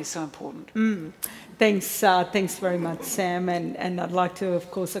recycling is so important. Thanks very much, Sam. And I'd like to, of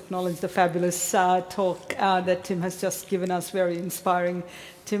course, acknowledge the fabulous talk that Tim has just given us. Very inspiring,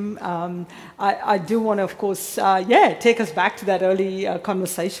 Tim. I do want to, of course, take us back to that early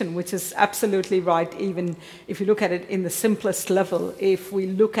conversation, which is absolutely right. Even if you look at it in the simplest level, if we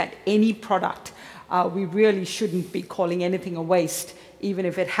look at any product, we really shouldn't be calling anything a waste, even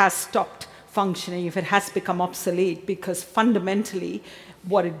if it has stopped functioning, if it has become obsolete, because fundamentally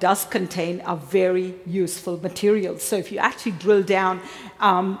what it does contain are very useful materials. So if you actually drill down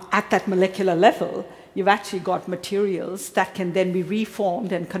at that molecular level, you've actually got materials that can then be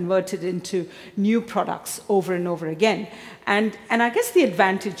reformed and converted into new products over and over again. And I guess the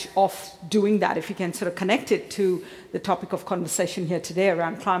advantage of doing that, if you can sort of connect it to the topic of conversation here today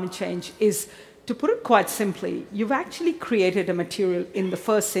around climate change, is, to put it quite simply, you've actually created a material in the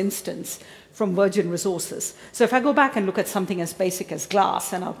first instance from virgin resources. So if I go back and look at something as basic as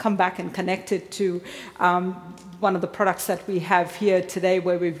glass, and I'll come back and connect it to one of the products that we have here today,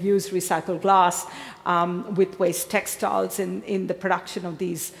 where we've used recycled glass with waste textiles in the production of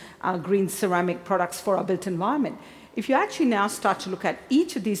these green ceramic products for our built environment. If you actually now start to look at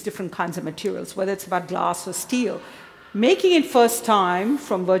each of these different kinds of materials, whether it's about glass or steel, making it first time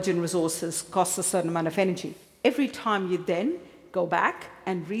from virgin resources costs a certain amount of energy. Every time you then go back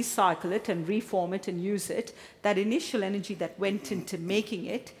and recycle it and reform it and use it, that initial energy that went into making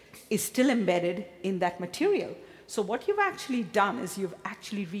it is still embedded in that material. So what you've actually done is you've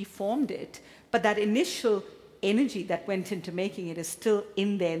actually reformed it, but that initial energy that went into making it is still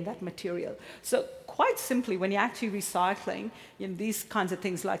in there in that material. So quite simply, when you're actually recycling these kinds of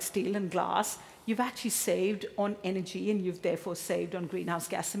things like steel and glass, you've actually saved on energy, and you've therefore saved on greenhouse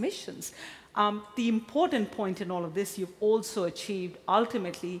gas emissions. The important point in all of this, you've also achieved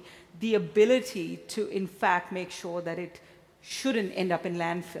ultimately the ability to, in fact, make sure that it shouldn't end up in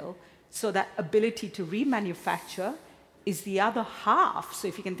landfill. So that ability to remanufacture is the other half. So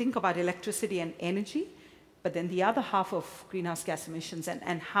if you can think about electricity and energy, but then the other half of greenhouse gas emissions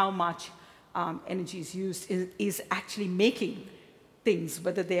and how much energy is used is actually making things,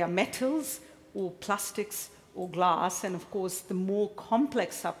 whether they are metals or plastics or glass. And of course, the more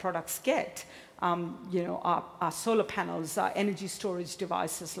complex our products get, our solar panels, our energy storage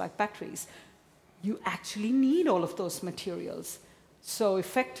devices like batteries, you actually need all of those materials. So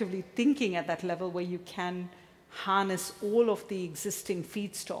effectively thinking at that level where you can harness all of the existing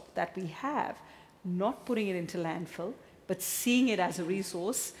feedstock that we have, not putting it into landfill, but seeing it as a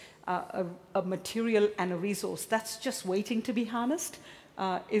resource, a material and a resource that's just waiting to be harnessed,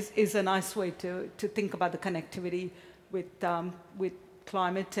 is a nice way to think about the connectivity with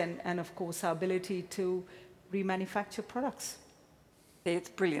climate and of course our ability to remanufacture products. It's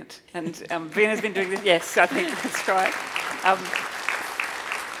brilliant. And Vena's been doing this. Yes, I think that's right.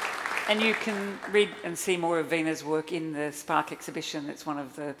 And you can read and see more of Vena's work in the Spark exhibition. It's one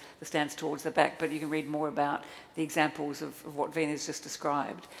of the stands towards the back, but you can read more about the examples of what Vena's just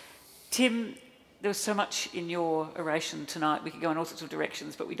described. Tim, there was so much in your oration tonight. We could go in all sorts of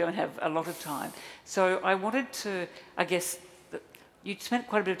directions, but we don't have a lot of time. So I wanted to, I guess, you spent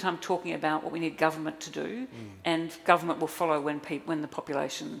quite a bit of time talking about what we need government to do, and government will follow when the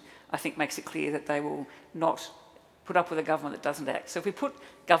population, I think, makes it clear that they will not put up with a government that doesn't act. So if we put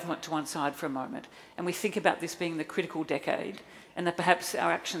government to one side for a moment and we think about this being the critical decade, and that perhaps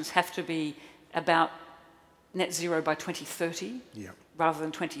our actions have to be about net zero by 2030 rather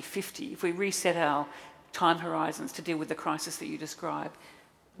than 2050, if we reset our time horizons to deal with the crisis that you describe,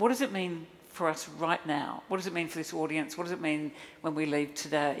 what does it mean for us right now? What does it mean for this audience? What does it mean when we leave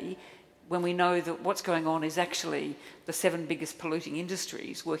today, when we know that what's going on is actually the 7 biggest polluting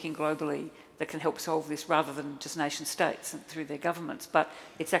industries working globally that can help solve this, rather than just nation states and through their governments, but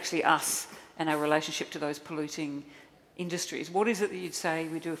it's actually us and our relationship to those polluting industries? What is it that you'd say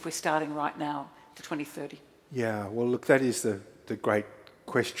we do if we're starting right now to 2030? Yeah, well, look, that is the great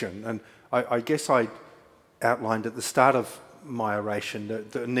question. And I guess I outlined at the start of my oration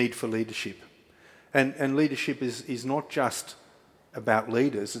the need for leadership. And leadership is not just about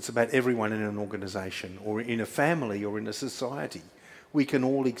leaders, it's about everyone in an organisation or in a family or in a society. We can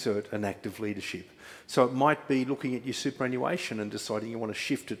all exert an active leadership. So it might be looking at your superannuation and deciding you want to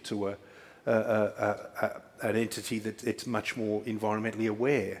shift it to an entity that it's much more environmentally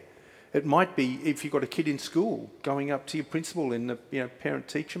aware. It might be, if you've got a kid in school, going up to your principal in the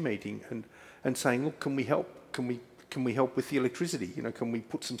parent-teacher meeting and saying, look, can we help? Can we help with the electricity? Can we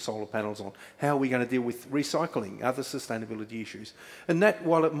put some solar panels on? How are we going to deal with recycling, other sustainability issues? And that,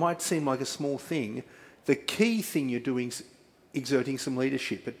 while it might seem like a small thing, the key thing you're doing exerting some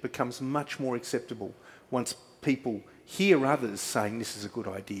leadership. It becomes much more acceptable once people hear others saying this is a good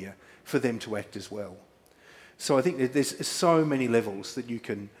idea for them to act as well. So I think that there's so many levels that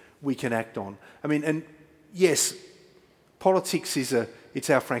we can act on. I mean, and yes, politics it's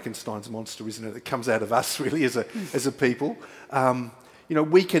our Frankenstein's monster, isn't it? It comes out of us really as a people.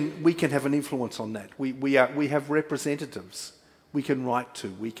 We can have an influence on that. We have representatives we can write to,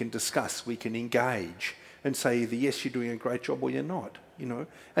 we can discuss, we can engage and say either yes, you're doing a great job, or you're not.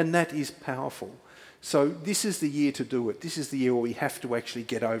 And that is powerful. So this is the year to do it. This is the year where we have to actually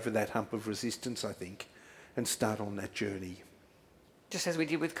get over that hump of resistance, I think, and start on that journey. Just as we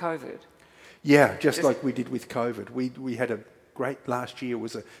did with COVID. Yeah, just like we did with COVID. We had a great last year. It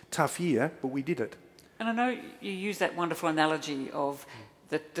was a tough year, but we did it. And I know you use that wonderful analogy of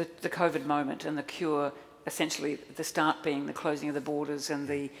the COVID moment and the cure, essentially the start being the closing of the borders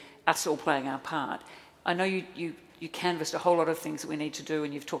and us all playing our part. I know you canvassed a whole lot of things that we need to do,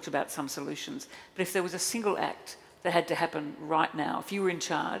 and you've talked about some solutions. But if there was a single act that had to happen right now, if you were in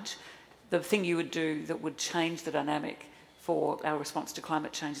charge, the thing you would do that would change the dynamic for our response to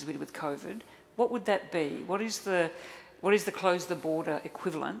climate change as we did with COVID, what would that be? What is the close the border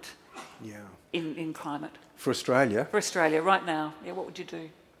equivalent in climate? For Australia? For Australia, right now, what would you do?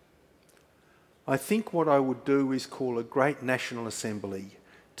 I think what I would do is call a great national assembly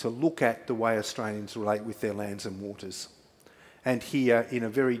to look at the way Australians relate with their lands and waters, and hear in a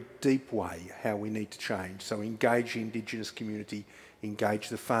very deep way how we need to change. So engage the Indigenous community, engage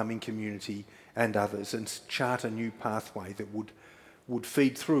the farming community and others, and chart a new pathway that would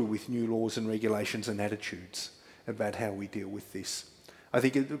feed through with new laws and regulations and attitudes about how we deal with this. I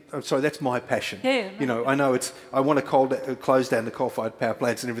think, that's my passion. Yeah. I know I want to close down the coal-fired power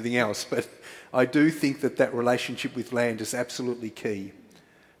plants and everything else, but I do think that relationship with land is absolutely key.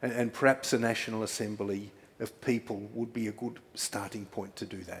 And perhaps a National Assembly of people would be a good starting point to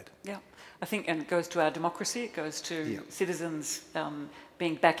do that. Yeah, I think, and it goes to our democracy, it goes to citizens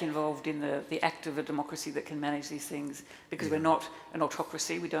being back involved in the act of a democracy that can manage these things, because we're not an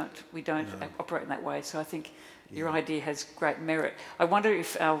autocracy, we don't operate in that way. So I think your idea has great merit. I wonder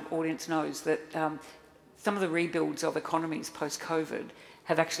if our audience knows that some of the rebuilds of economies post-COVID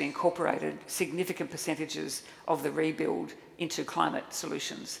have actually incorporated significant percentages of the rebuild into climate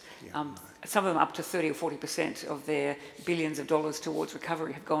solutions. Some of them up to 30 or 40% of their billions of dollars towards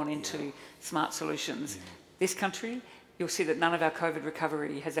recovery have gone into smart solutions. This country, you'll see that none of our COVID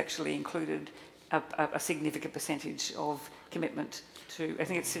recovery has actually included a significant percentage of commitment to, I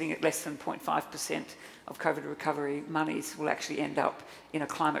think it's sitting at less than 0.5% of COVID recovery monies will actually end up in a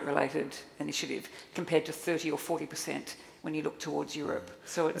climate-related initiative, compared to 30 or 40% when you look towards Europe.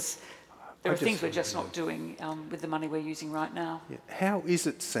 So there are things we're just not doing with the money we're using right now. Yeah. How is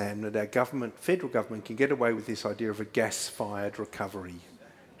it, Sam, that our federal government can get away with this idea of a gas-fired recovery?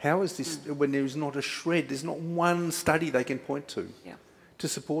 How is this, when there's not a shred, there's not one study they can point to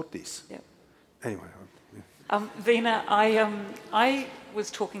support this? Yeah. Anyway. Veena, I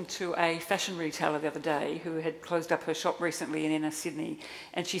was talking to a fashion retailer the other day who had closed up her shop recently in inner Sydney,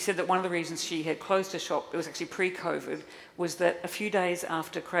 and she said that one of the reasons she had closed her shop, it was actually pre-COVID, was that a few days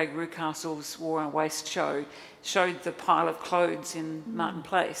after Craig Rucastle's War on Waste show showed the pile of clothes in Martin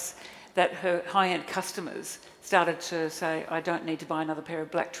Place, that her high-end customers started to say, I don't need to buy another pair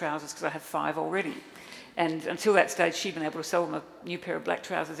of black trousers because I have 5 already. And until that stage, she'd been able to sell them a new pair of black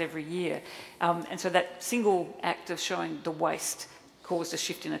trousers every year. And so that single act of showing the waste caused a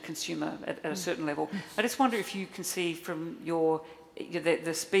shift in a consumer at a certain level. I just wonder if you can see from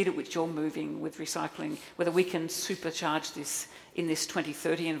the speed at which you're moving with recycling, whether we can supercharge this in this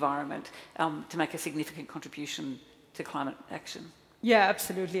 2030 environment to make a significant contribution to climate action. Yeah,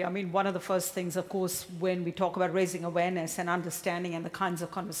 absolutely. I mean, one of the first things, of course, when we talk about raising awareness and understanding and the kinds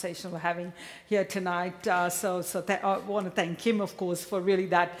of conversations we're having here tonight, I want to thank Kim, of course, for really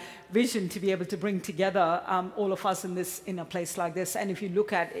that vision to be able to bring together all of us in a place like this. And if you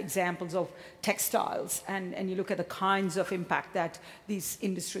look at examples of textiles and you look at the kinds of impact that these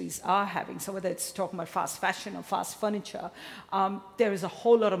industries are having, so whether it's talking about fast fashion or fast furniture, there is a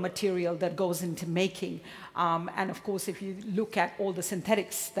whole lot of material that goes into making. And of course, if you look at all the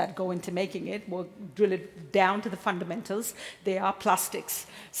synthetics that go into making it, we'll drill it down to the fundamentals. They are plastics.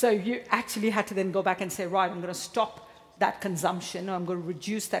 So you actually had to then go back and say, right, I'm going to stop that consumption, or I'm going to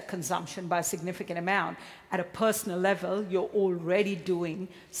reduce that consumption by a significant amount. At a personal level, you're already doing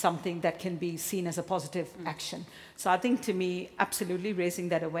something that can be seen as a positive action. So I think, to me, absolutely raising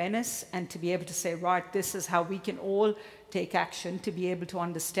that awareness and to be able to say, right, this is how we can all take action, to be able to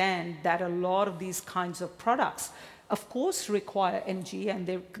understand that a lot of these kinds of products of course, require energy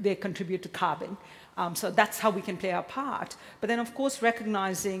and they contribute to carbon. So that's how we can play our part. But then, of course,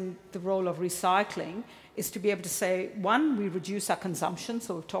 recognizing the role of recycling is to be able to say, one, we reduce our consumption,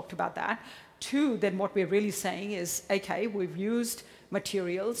 so we've talked about that. Two, then what we're really saying is, okay, we've used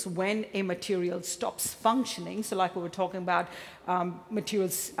materials. When a material stops functioning, so like we were talking about,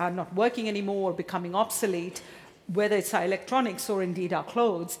 materials are not working anymore or becoming obsolete, whether it's our electronics or indeed our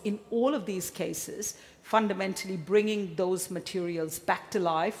clothes, in all of these cases, fundamentally bringing those materials back to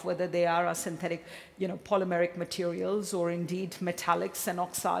life, whether they are our synthetic, polymeric materials or indeed metallics and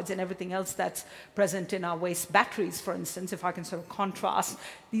oxides and everything else that's present in our waste batteries, for instance, if I can sort of contrast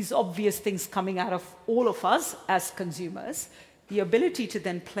these obvious things coming out of all of us as consumers, the ability to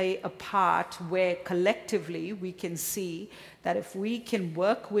then play a part where collectively we can see that if we can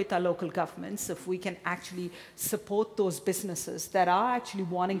work with our local governments, if we can actually support those businesses that are actually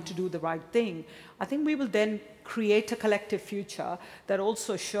wanting to do the right thing, I think we will then create a collective future that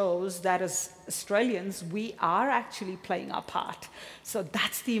also shows that as Australians, we are actually playing our part. So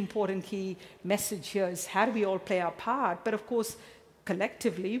that's the important key message here, is how do we all play our part? But of course,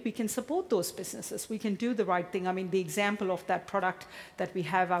 collectively, we can support those businesses. We can do the right thing. I mean, the example of that product that we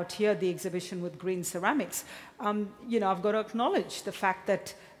have out here, the exhibition with green ceramics, I've got to acknowledge the fact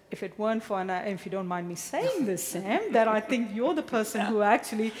that if it weren't for, and if you don't mind me saying this, Sam, that I think you're the person who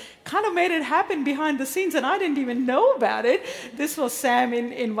actually kind of made it happen behind the scenes, and I didn't even know about it. This was Sam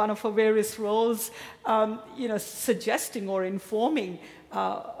in one of her various roles, suggesting or informing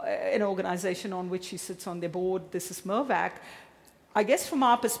an organization on which she sits on their board. This is Mirvac. I guess from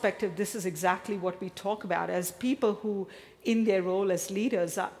our perspective, this is exactly what we talk about as people who, in their role as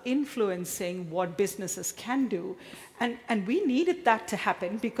leaders, are influencing what businesses can do. And we needed that to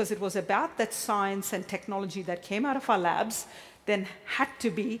happen because it was about that science and technology that came out of our labs, then had to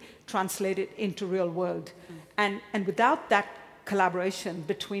be translated into real world. And without that collaboration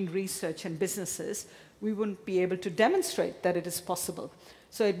between research and businesses, we wouldn't be able to demonstrate that it is possible.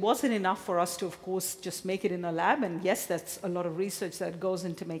 So it wasn't enough for us to, of course, just make it in a lab. And yes, that's a lot of research that goes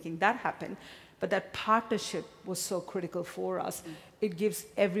into making that happen. But that partnership was so critical for us. It gives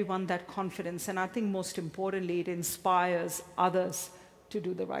everyone that confidence. And I think most importantly, it inspires others to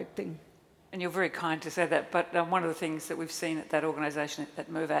do the right thing. And you're very kind to say that. But one of the things that we've seen at that organisation,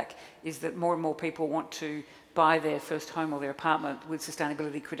 at Mirvac, is that more and more people want to buy their first home or their apartment with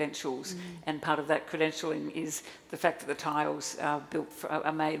sustainability credentials. And part of that credentialing is the fact that the tiles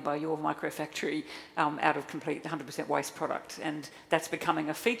are made by your microfactory out of complete 100% waste product. And that's becoming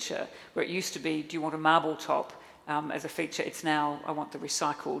a feature where it used to be, do you want a marble top? As a feature, it's now, I want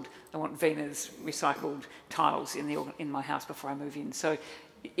Vena's recycled tiles in my house before I move in. So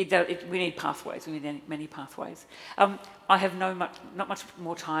we need pathways. We need many pathways. I have not much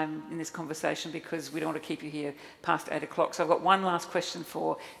more time in this conversation because we don't want to keep you here past 8 o'clock. So I've got one last question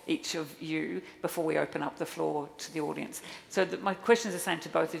for each of you before we open up the floor to the audience. So my question is the same to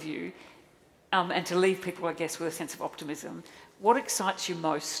both of you, and to leave people, I guess, with a sense of optimism. What excites you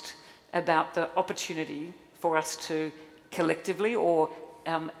most about the opportunity for us to collectively, or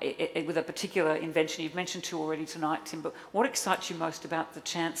with a particular invention? You've mentioned two already tonight, Tim, but what excites you most about the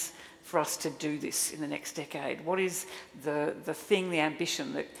chance for us to do this in the next decade? What is the thing, the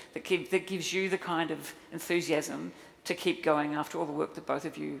ambition that gives you the kind of enthusiasm to keep going after all the work that both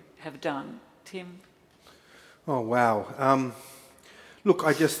of you have done? Tim? Oh, wow. Look,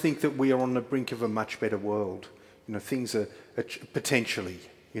 I just think that we are on the brink of a much better world. Things are potentially,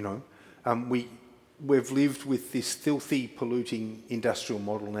 we've lived with this filthy, polluting industrial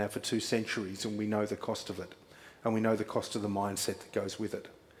model now for 2 centuries, and we know the cost of it, and we know the cost of the mindset that goes with it.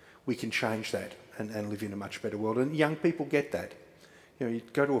 We can change that and live in a much better world, and young people get that. You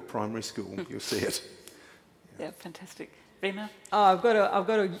go to a primary school, you'll see it. Yeah, fantastic. Rima? I've got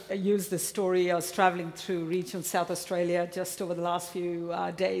to use this story. I was travelling through regional South Australia just over the last few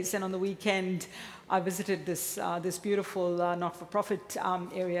days, and on the weekend I visited this beautiful not-for-profit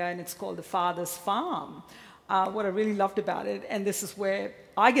area, and it's called the Father's Farm. What I really loved about it, and this is where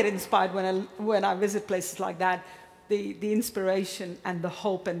I get inspired when I visit places like that, the inspiration and the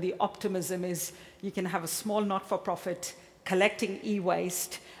hope and the optimism is you can have a small not-for-profit collecting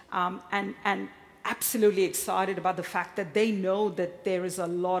e-waste and absolutely excited about the fact that they know that there is a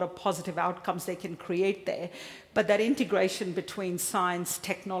lot of positive outcomes they can create there. But that integration between science,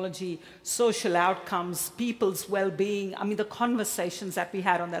 technology, social outcomes, people's well-being, I mean, the conversations that we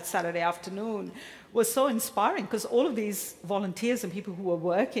had on that Saturday afternoon was so inspiring, because all of these volunteers and people who were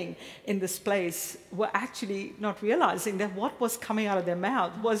working in this place were actually not realizing that what was coming out of their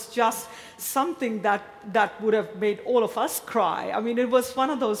mouth was just something that would have made all of us cry. I mean, it was one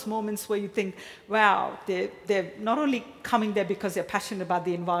of those moments where you think, wow, they're not only coming there because they're passionate about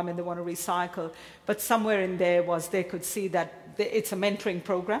the environment, they want to recycle, but somewhere in there was they could see that it's a mentoring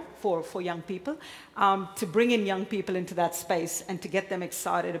program for young people, to bring in young people into that space and to get them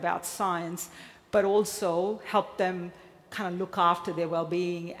excited about science, but also help them kind of look after their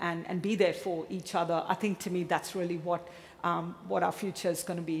well-being and be there for each other. I think, to me, that's really what our future is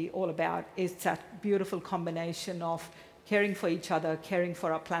going to be all about, is that beautiful combination of caring for each other, caring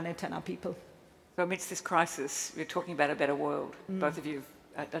for our planet and our people. So amidst this crisis, we're talking about a better world. Both of you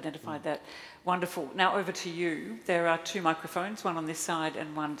have identified that. Wonderful. Now over to you. There are 2 microphones, one on this side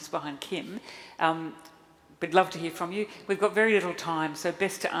and one just behind Kim. We'd love to hear from you. We've got very little time, so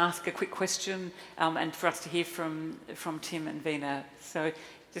best to ask a quick question and for us to hear from Tim and Veena. So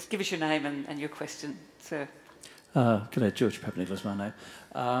just give us your name and your question, sir. G'day, George Papanicola is my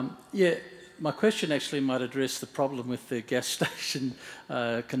name. My question actually might address the problem with the gas station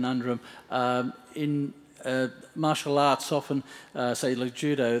conundrum. In martial arts, often, say like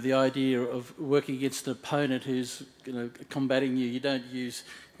judo, the idea of working against an opponent who's combating you, you don't use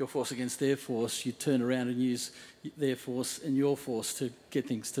your force against their force, you turn around and use their force and your force to get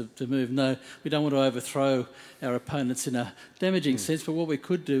things to move. No, we don't want to overthrow our opponents in a damaging sense, but what we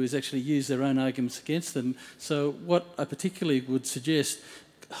could do is actually use their own arguments against them. So what I particularly would suggest,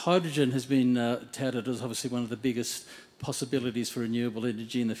 hydrogen has been touted as obviously one of the biggest possibilities for renewable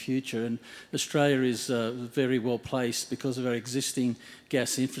energy in the future, and Australia is very well placed because of our existing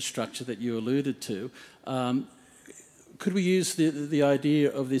gas infrastructure that you alluded to. Could we use the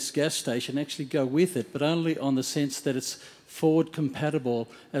idea of this gas station, actually go with it, but only on the sense that it's forward compatible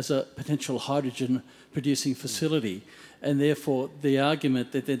as a potential hydrogen producing facility, and therefore the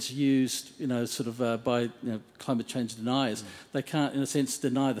argument that that's used, by climate change deniers, they can't, in a sense,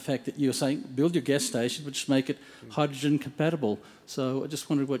 deny the fact that you're saying build your gas station, but just make it hydrogen compatible. So I just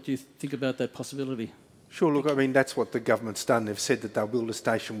wondered what you think about that possibility. Sure, look, I mean, that's what the government's done. They've said that they'll build a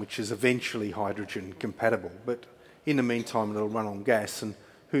station which is eventually hydrogen compatible, but in the meantime it'll run on gas, and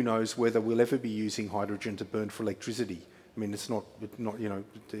who knows whether we'll ever be using hydrogen to burn for electricity. I mean, it's not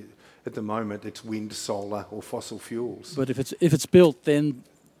at the moment it's wind, solar or fossil fuels. But if it's built, then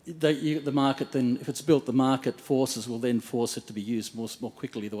the market forces will then force it to be used more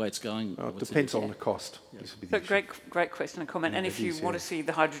quickly the way it's going. It depends on the cost. Yeah. So great question and comment. And if you want to see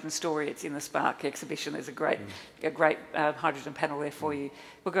the hydrogen story, it's in the Spark exhibition. There's a great hydrogen panel there for you.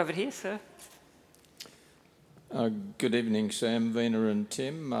 We'll go over here, sir. Good evening, Sam, Veena and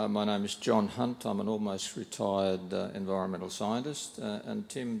Tim. My name is John Hunt. I'm an almost retired environmental scientist. And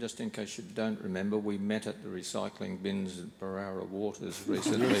Tim, just in case you don't remember, we met at the recycling bins at Barara Waters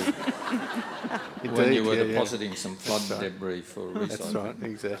recently when you were depositing some flood debris for recycling. That's right,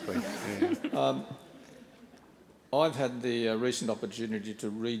 exactly. Yeah. I've had the recent opportunity to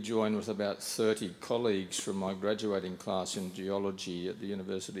rejoin with about 30 colleagues from my graduating class in geology at the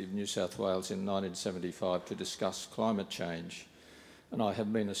University of New South Wales in 1975 to discuss climate change. And I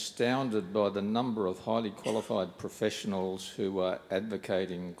have been astounded by the number of highly qualified professionals who are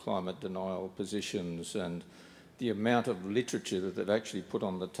advocating climate denial positions and the amount of literature that they've actually put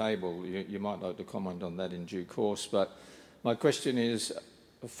on the table. You might like to comment on that in due course, but my question is,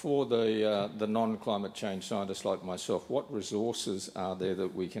 for the non-climate change scientists like myself, what resources are there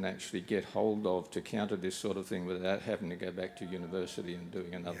that we can actually get hold of to counter this sort of thing without having to go back to university and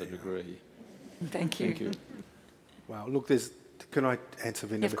doing another degree? Thank you. Wow, look, can I answer,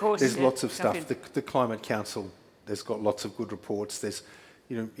 Veena? Of course. There's lots of stuff. The Climate Council, there's got lots of good reports. There's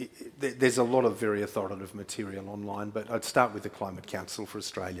a lot of very authoritative material online, but I'd start with the Climate Council for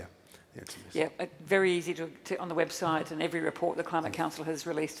Australia. Yeah, very easy to on the website, and every report the Climate Council has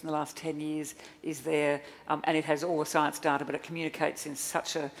released in the last 10 years is there, and it has all the science data, but it communicates in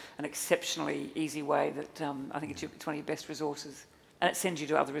such an exceptionally easy way that I think it's one of your best resources, and it sends you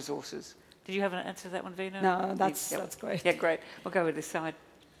to other resources. Did you have an answer to that one, Veena? No, that's great. Yeah, great. We'll go with this side.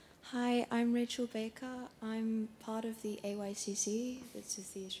 Hi, I'm Rachel Baker. I'm part of the AYCC. This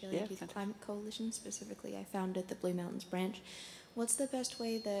is the Australian Youth Climate Coalition. Specifically, I founded the Blue Mountains branch. What's the best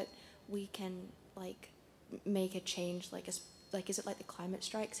way that we can make a change? Is it like the climate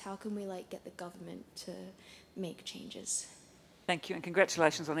strikes? How can we get the government to make changes? Thank you, and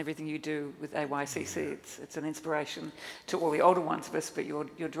congratulations on everything you do with AYCC. It's an inspiration to all the older ones of us, but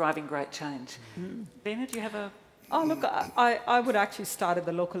you're driving great change. Veena, do you have a... Oh, look, I would actually start at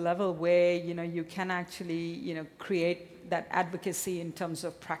the local level where, you can actually, create that advocacy in terms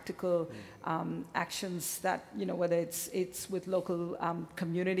of practical actions that, whether it's with local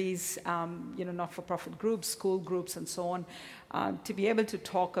communities, not-for-profit groups, school groups, and so on, to be able to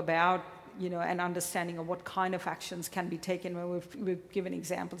talk about an understanding of what kind of actions can be taken. When we've given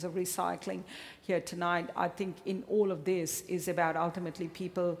examples of recycling here tonight, I think in all of this is about ultimately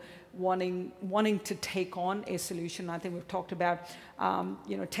people wanting to take on a solution. I think we've talked about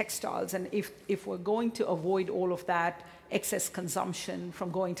textiles, and if we're going to avoid all of that excess consumption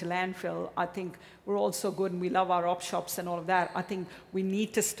from going to landfill, I think we're also good, and we love our op shops and all of that. I think we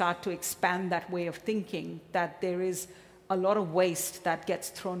need to start to expand that way of thinking, that there is a lot of waste that gets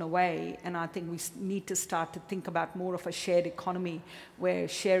thrown away, and I think we need to start to think about more of a shared economy where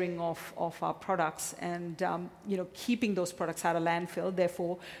sharing of our products and keeping those products out of landfill,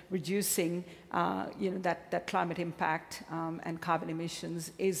 therefore reducing that climate impact and carbon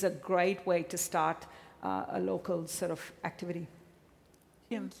emissions, is a great way to start a local sort of activity.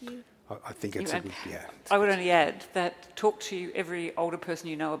 Thank you. I think it's a good, yeah. I would only add that talk to every older person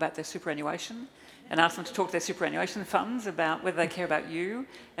you know about their superannuation, and ask them to talk to their superannuation funds about whether they care about you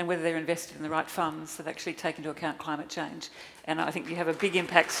and whether they're invested in the right funds that actually take into account climate change. And I think you have a big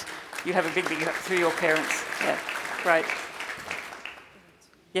impact. You have a big impact through your parents. Yeah, great.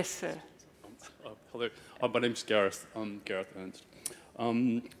 Yes, sir. Hello, my name's Gareth. I'm Gareth Ernst.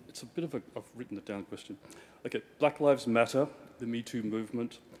 It's a bit of I've written it down question. Okay, Black Lives Matter, the Me Too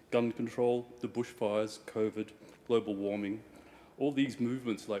movement, gun control, the bushfires, COVID, global warming, all these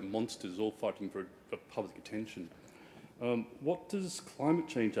movements like monsters all fighting for public attention. What does climate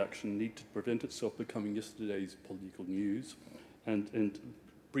change action need to prevent itself becoming yesterday's political news and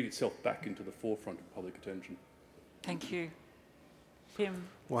bring itself back into the forefront of public attention? Thank you. Tim?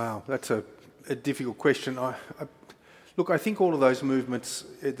 Wow, that's a difficult question. Look, I think all of those movements,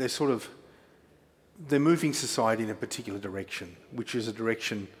 they're moving society in a particular direction, which is a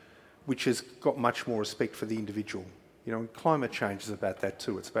direction which has got much more respect for the individual. Climate change is about that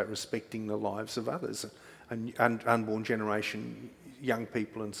too. It's about respecting the lives of others and unborn generation, young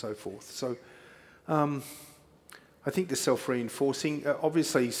people and so forth. So I think they're self-reinforcing.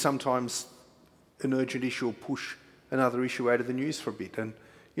 Obviously, sometimes an urgent issue will push another issue out of the news for a bit, and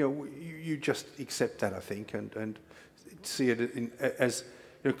you just accept that, I think, and see it as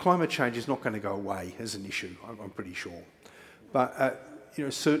climate change is not going to go away as an issue, I'm pretty sure. But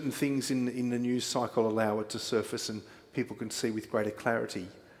certain things in the news cycle allow it to surface, and people can see with greater clarity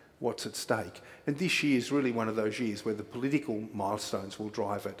what's at stake. And this year is really one of those years where the political milestones will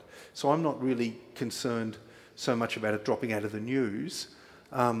drive it. So I'm not really concerned so much about it dropping out of the news.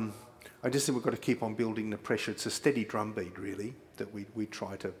 I just think we've got to keep on building the pressure. It's a steady drumbeat, really, that we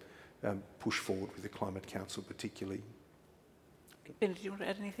try to push forward with the Climate Council particularly. Ben, do you want to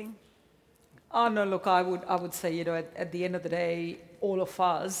add anything? Oh, no, look, I would say, at the end of the day, all of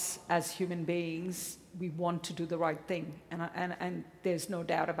us as human beings, we want to do the right thing. And there's no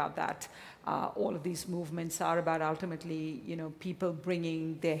doubt about that. All of these movements are about ultimately, people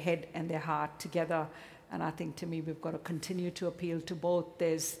bringing their head and their heart together. And I think, to me, we've got to continue to appeal to both.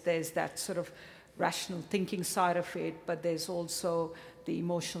 There's that sort of rational thinking side of it, but there's also the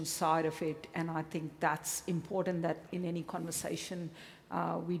emotional side of it. And I think that's important, that in any conversation,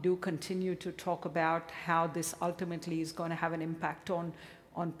 we do continue to talk about how this ultimately is going to have an impact on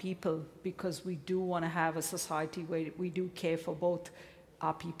people, because we do want to have a society where we do care for both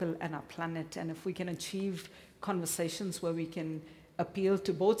our people and our planet. And if we can achieve conversations where we can appeal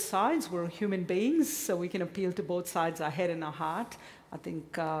to both sides, we're human beings, so we can appeal to both sides, our head and our heart, I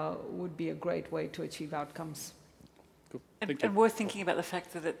think would be a great way to achieve outcomes. Cool. And worth thinking about the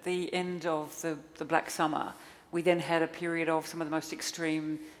fact that at the end of the Black Summer, we then had a period of some of the most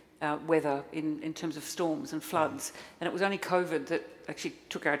extreme weather in terms of storms and floods. And it was only COVID that actually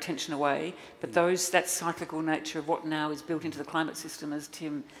took our attention away. But that cyclical nature of what now is built into the climate system, as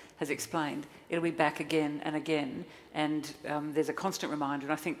Tim has explained, it'll be back again and again. And there's a constant reminder.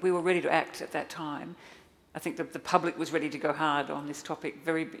 And I think we were ready to act at that time. I think the public was ready to go hard on this topic,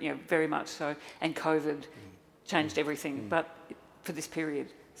 very much so. And COVID changed everything, but for this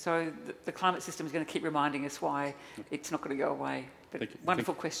period. So the climate system is going to keep reminding us why it's not going to go away. But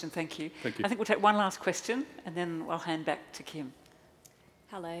wonderful question, thank you. Thank you. I think we'll take one last question and then I'll hand back to Kim.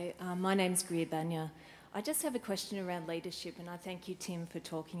 Hello, my name's Greer Banya. I just have a question around leadership, and I thank you, Tim, for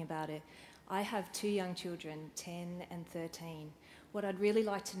talking about it. I have 2 young children, 10 and 13. What I'd really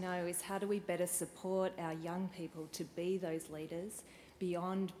like to know is, how do we better support our young people to be those leaders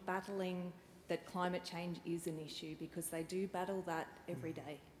beyond battling that climate change is an issue, because they do battle that every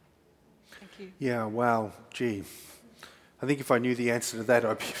day. Thank you. Yeah, wow, gee. I think if I knew the answer to that,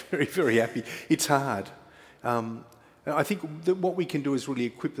 I'd be very, very happy. It's hard. And I think that what we can do is really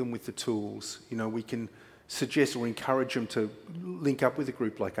equip them with the tools. You know, we can suggest or encourage them to link up with a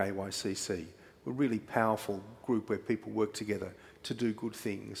group like AYCC. We're a really powerful group where people work together to do good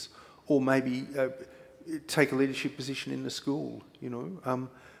things. Or maybe take a leadership position in the school, you know.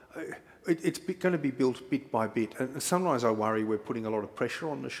 It's going to be built bit by bit. And sometimes I worry we're putting a lot of pressure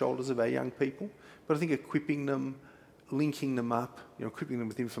on the shoulders of our young people. But I think equipping them, linking them up, you know, equipping them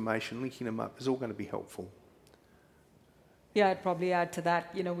with information, linking them up is all going to be helpful. Yeah, I'd probably add to that,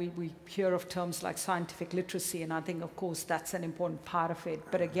 you know, we hear of terms like scientific literacy, and I think, of course, that's an important part of it.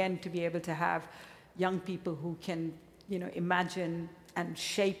 But again, to be able to have young people who can, you know, imagine and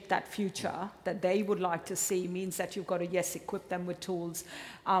shape that future that they would like to see means that you've got to, yes, equip them with tools.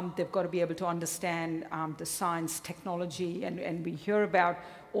 They've got to be able to understand the science, technology, and we hear about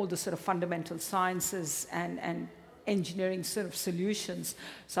all the sort of fundamental sciences and engineering sort of solutions.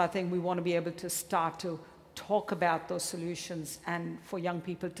 So I think we want to be able to start to talk about those solutions and for young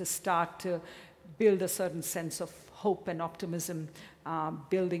people to start to build a certain sense of hope and optimism,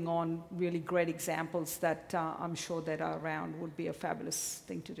 building on really great examples that I'm sure that are around would be a fabulous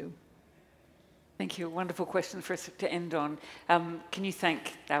thing to do. Thank you. Wonderful question for us to end on. Can you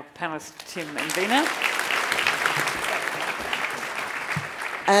thank our panellists, Tim and Veena?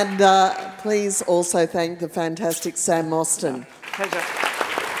 And please also thank the fantastic Sam Mostyn. Pleasure.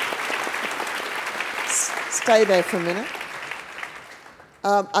 Stay there for a minute.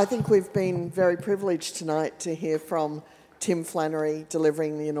 I think we've been very privileged tonight to hear from Tim Flannery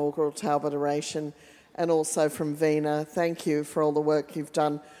delivering the inaugural Talbot oration, and also from Veena. Thank you for all the work you've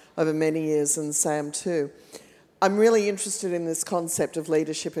done over many years, and Sam too. I'm really interested in this concept of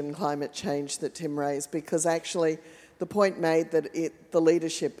leadership in climate change that Tim raised, because actually the point made that the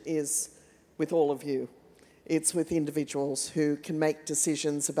leadership is with all of you. It's with individuals who can make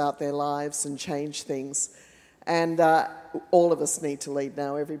decisions about their lives and change things. And all of us need to lead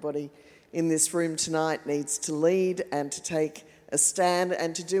now. Everybody in this room tonight needs to lead and to take a stand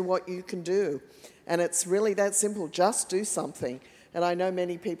and to do what you can do. And it's really that simple. Just do something. And I know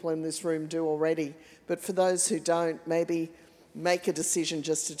many people in this room do already. But for those who don't, maybe make a decision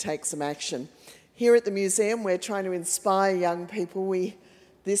just to take some action. Here at the museum, we're trying to inspire young people.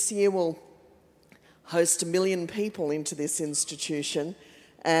 This year will host 1 million people into this institution,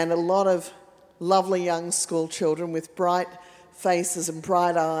 and a lot of lovely young school children with bright faces and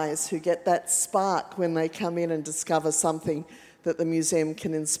bright eyes who get that spark when they come in and discover something that the museum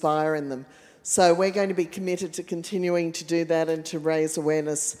can inspire in them. So we're going to be committed to continuing to do that and to raise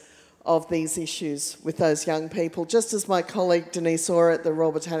awareness of these issues with those young people, just as my colleague Denise Orr at the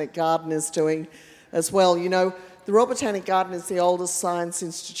Royal Botanic Garden is doing as well. You know, the Royal Botanic Garden is the oldest science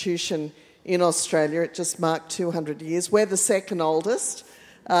institution in Australia. It just marked 200 years. We're the second oldest.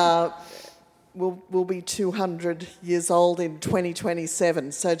 We'll be 200 years old in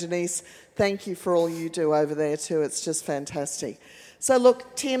 2027. So Denise, thank you for all you do over there too. It's just fantastic. So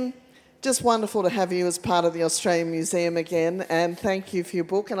look, Tim, just wonderful to have you as part of the Australian Museum again, and thank you for your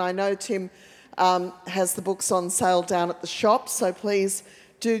book. And I know Tim has the books on sale down at the shop, so please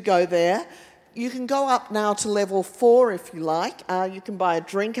do go there. You can go up now to level 4 if you like. You can buy a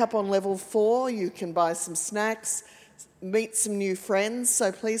drink up on level 4. You can buy some snacks, meet some new friends.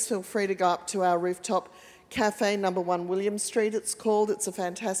 So please feel free to go up to our rooftop cafe, number 1 William Street it's called. It's a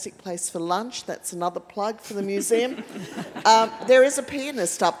fantastic place for lunch. That's another plug for the museum. There is a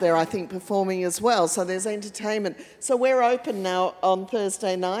pianist up there, I think, performing as well. So there's entertainment. So we're open now on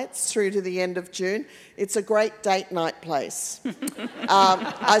Thursday nights through to the end of June. It's a great date night place.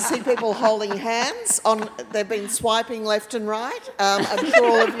 I see people holding hands. They've been swiping left and right. I'm sure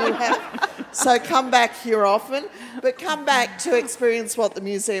all of you have. So come back here often. But come back to experience what the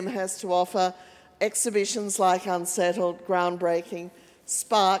museum has to offer. Exhibitions like Unsettled, Groundbreaking,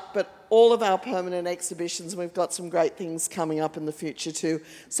 Spark, but all of our permanent exhibitions. We've got some great things coming up in the future too.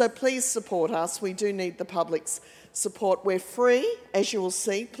 So please support us. We do need the public's support. We're free, as you will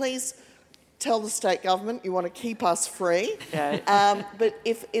see. Please tell the state government you want to keep us free. Yeah. But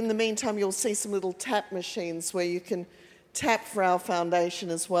if in the meantime you'll see some little tap machines where you can tap for our foundation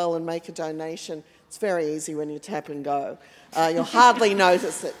as well and make a donation. It's very easy when you tap and go. You'll hardly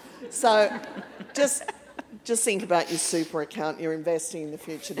notice it. So just think about your super account. You're investing in the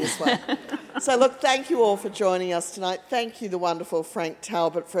future this way. So look, thank you all for joining us tonight. Thank you, the wonderful Frank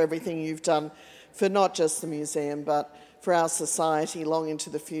Talbot, for everything you've done for not just the museum, but for our society long into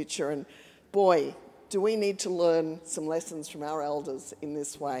the future. And boy, do we need to learn some lessons from our elders in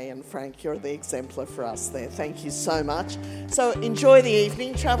this way. And Frank, you're the exemplar for us there. Thank you so much. So enjoy the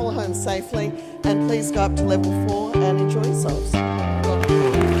evening, travel home safely, and please go up to level 4 and enjoy yourselves.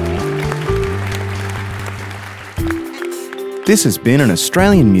 This has been an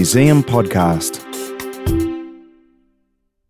Australian Museum podcast.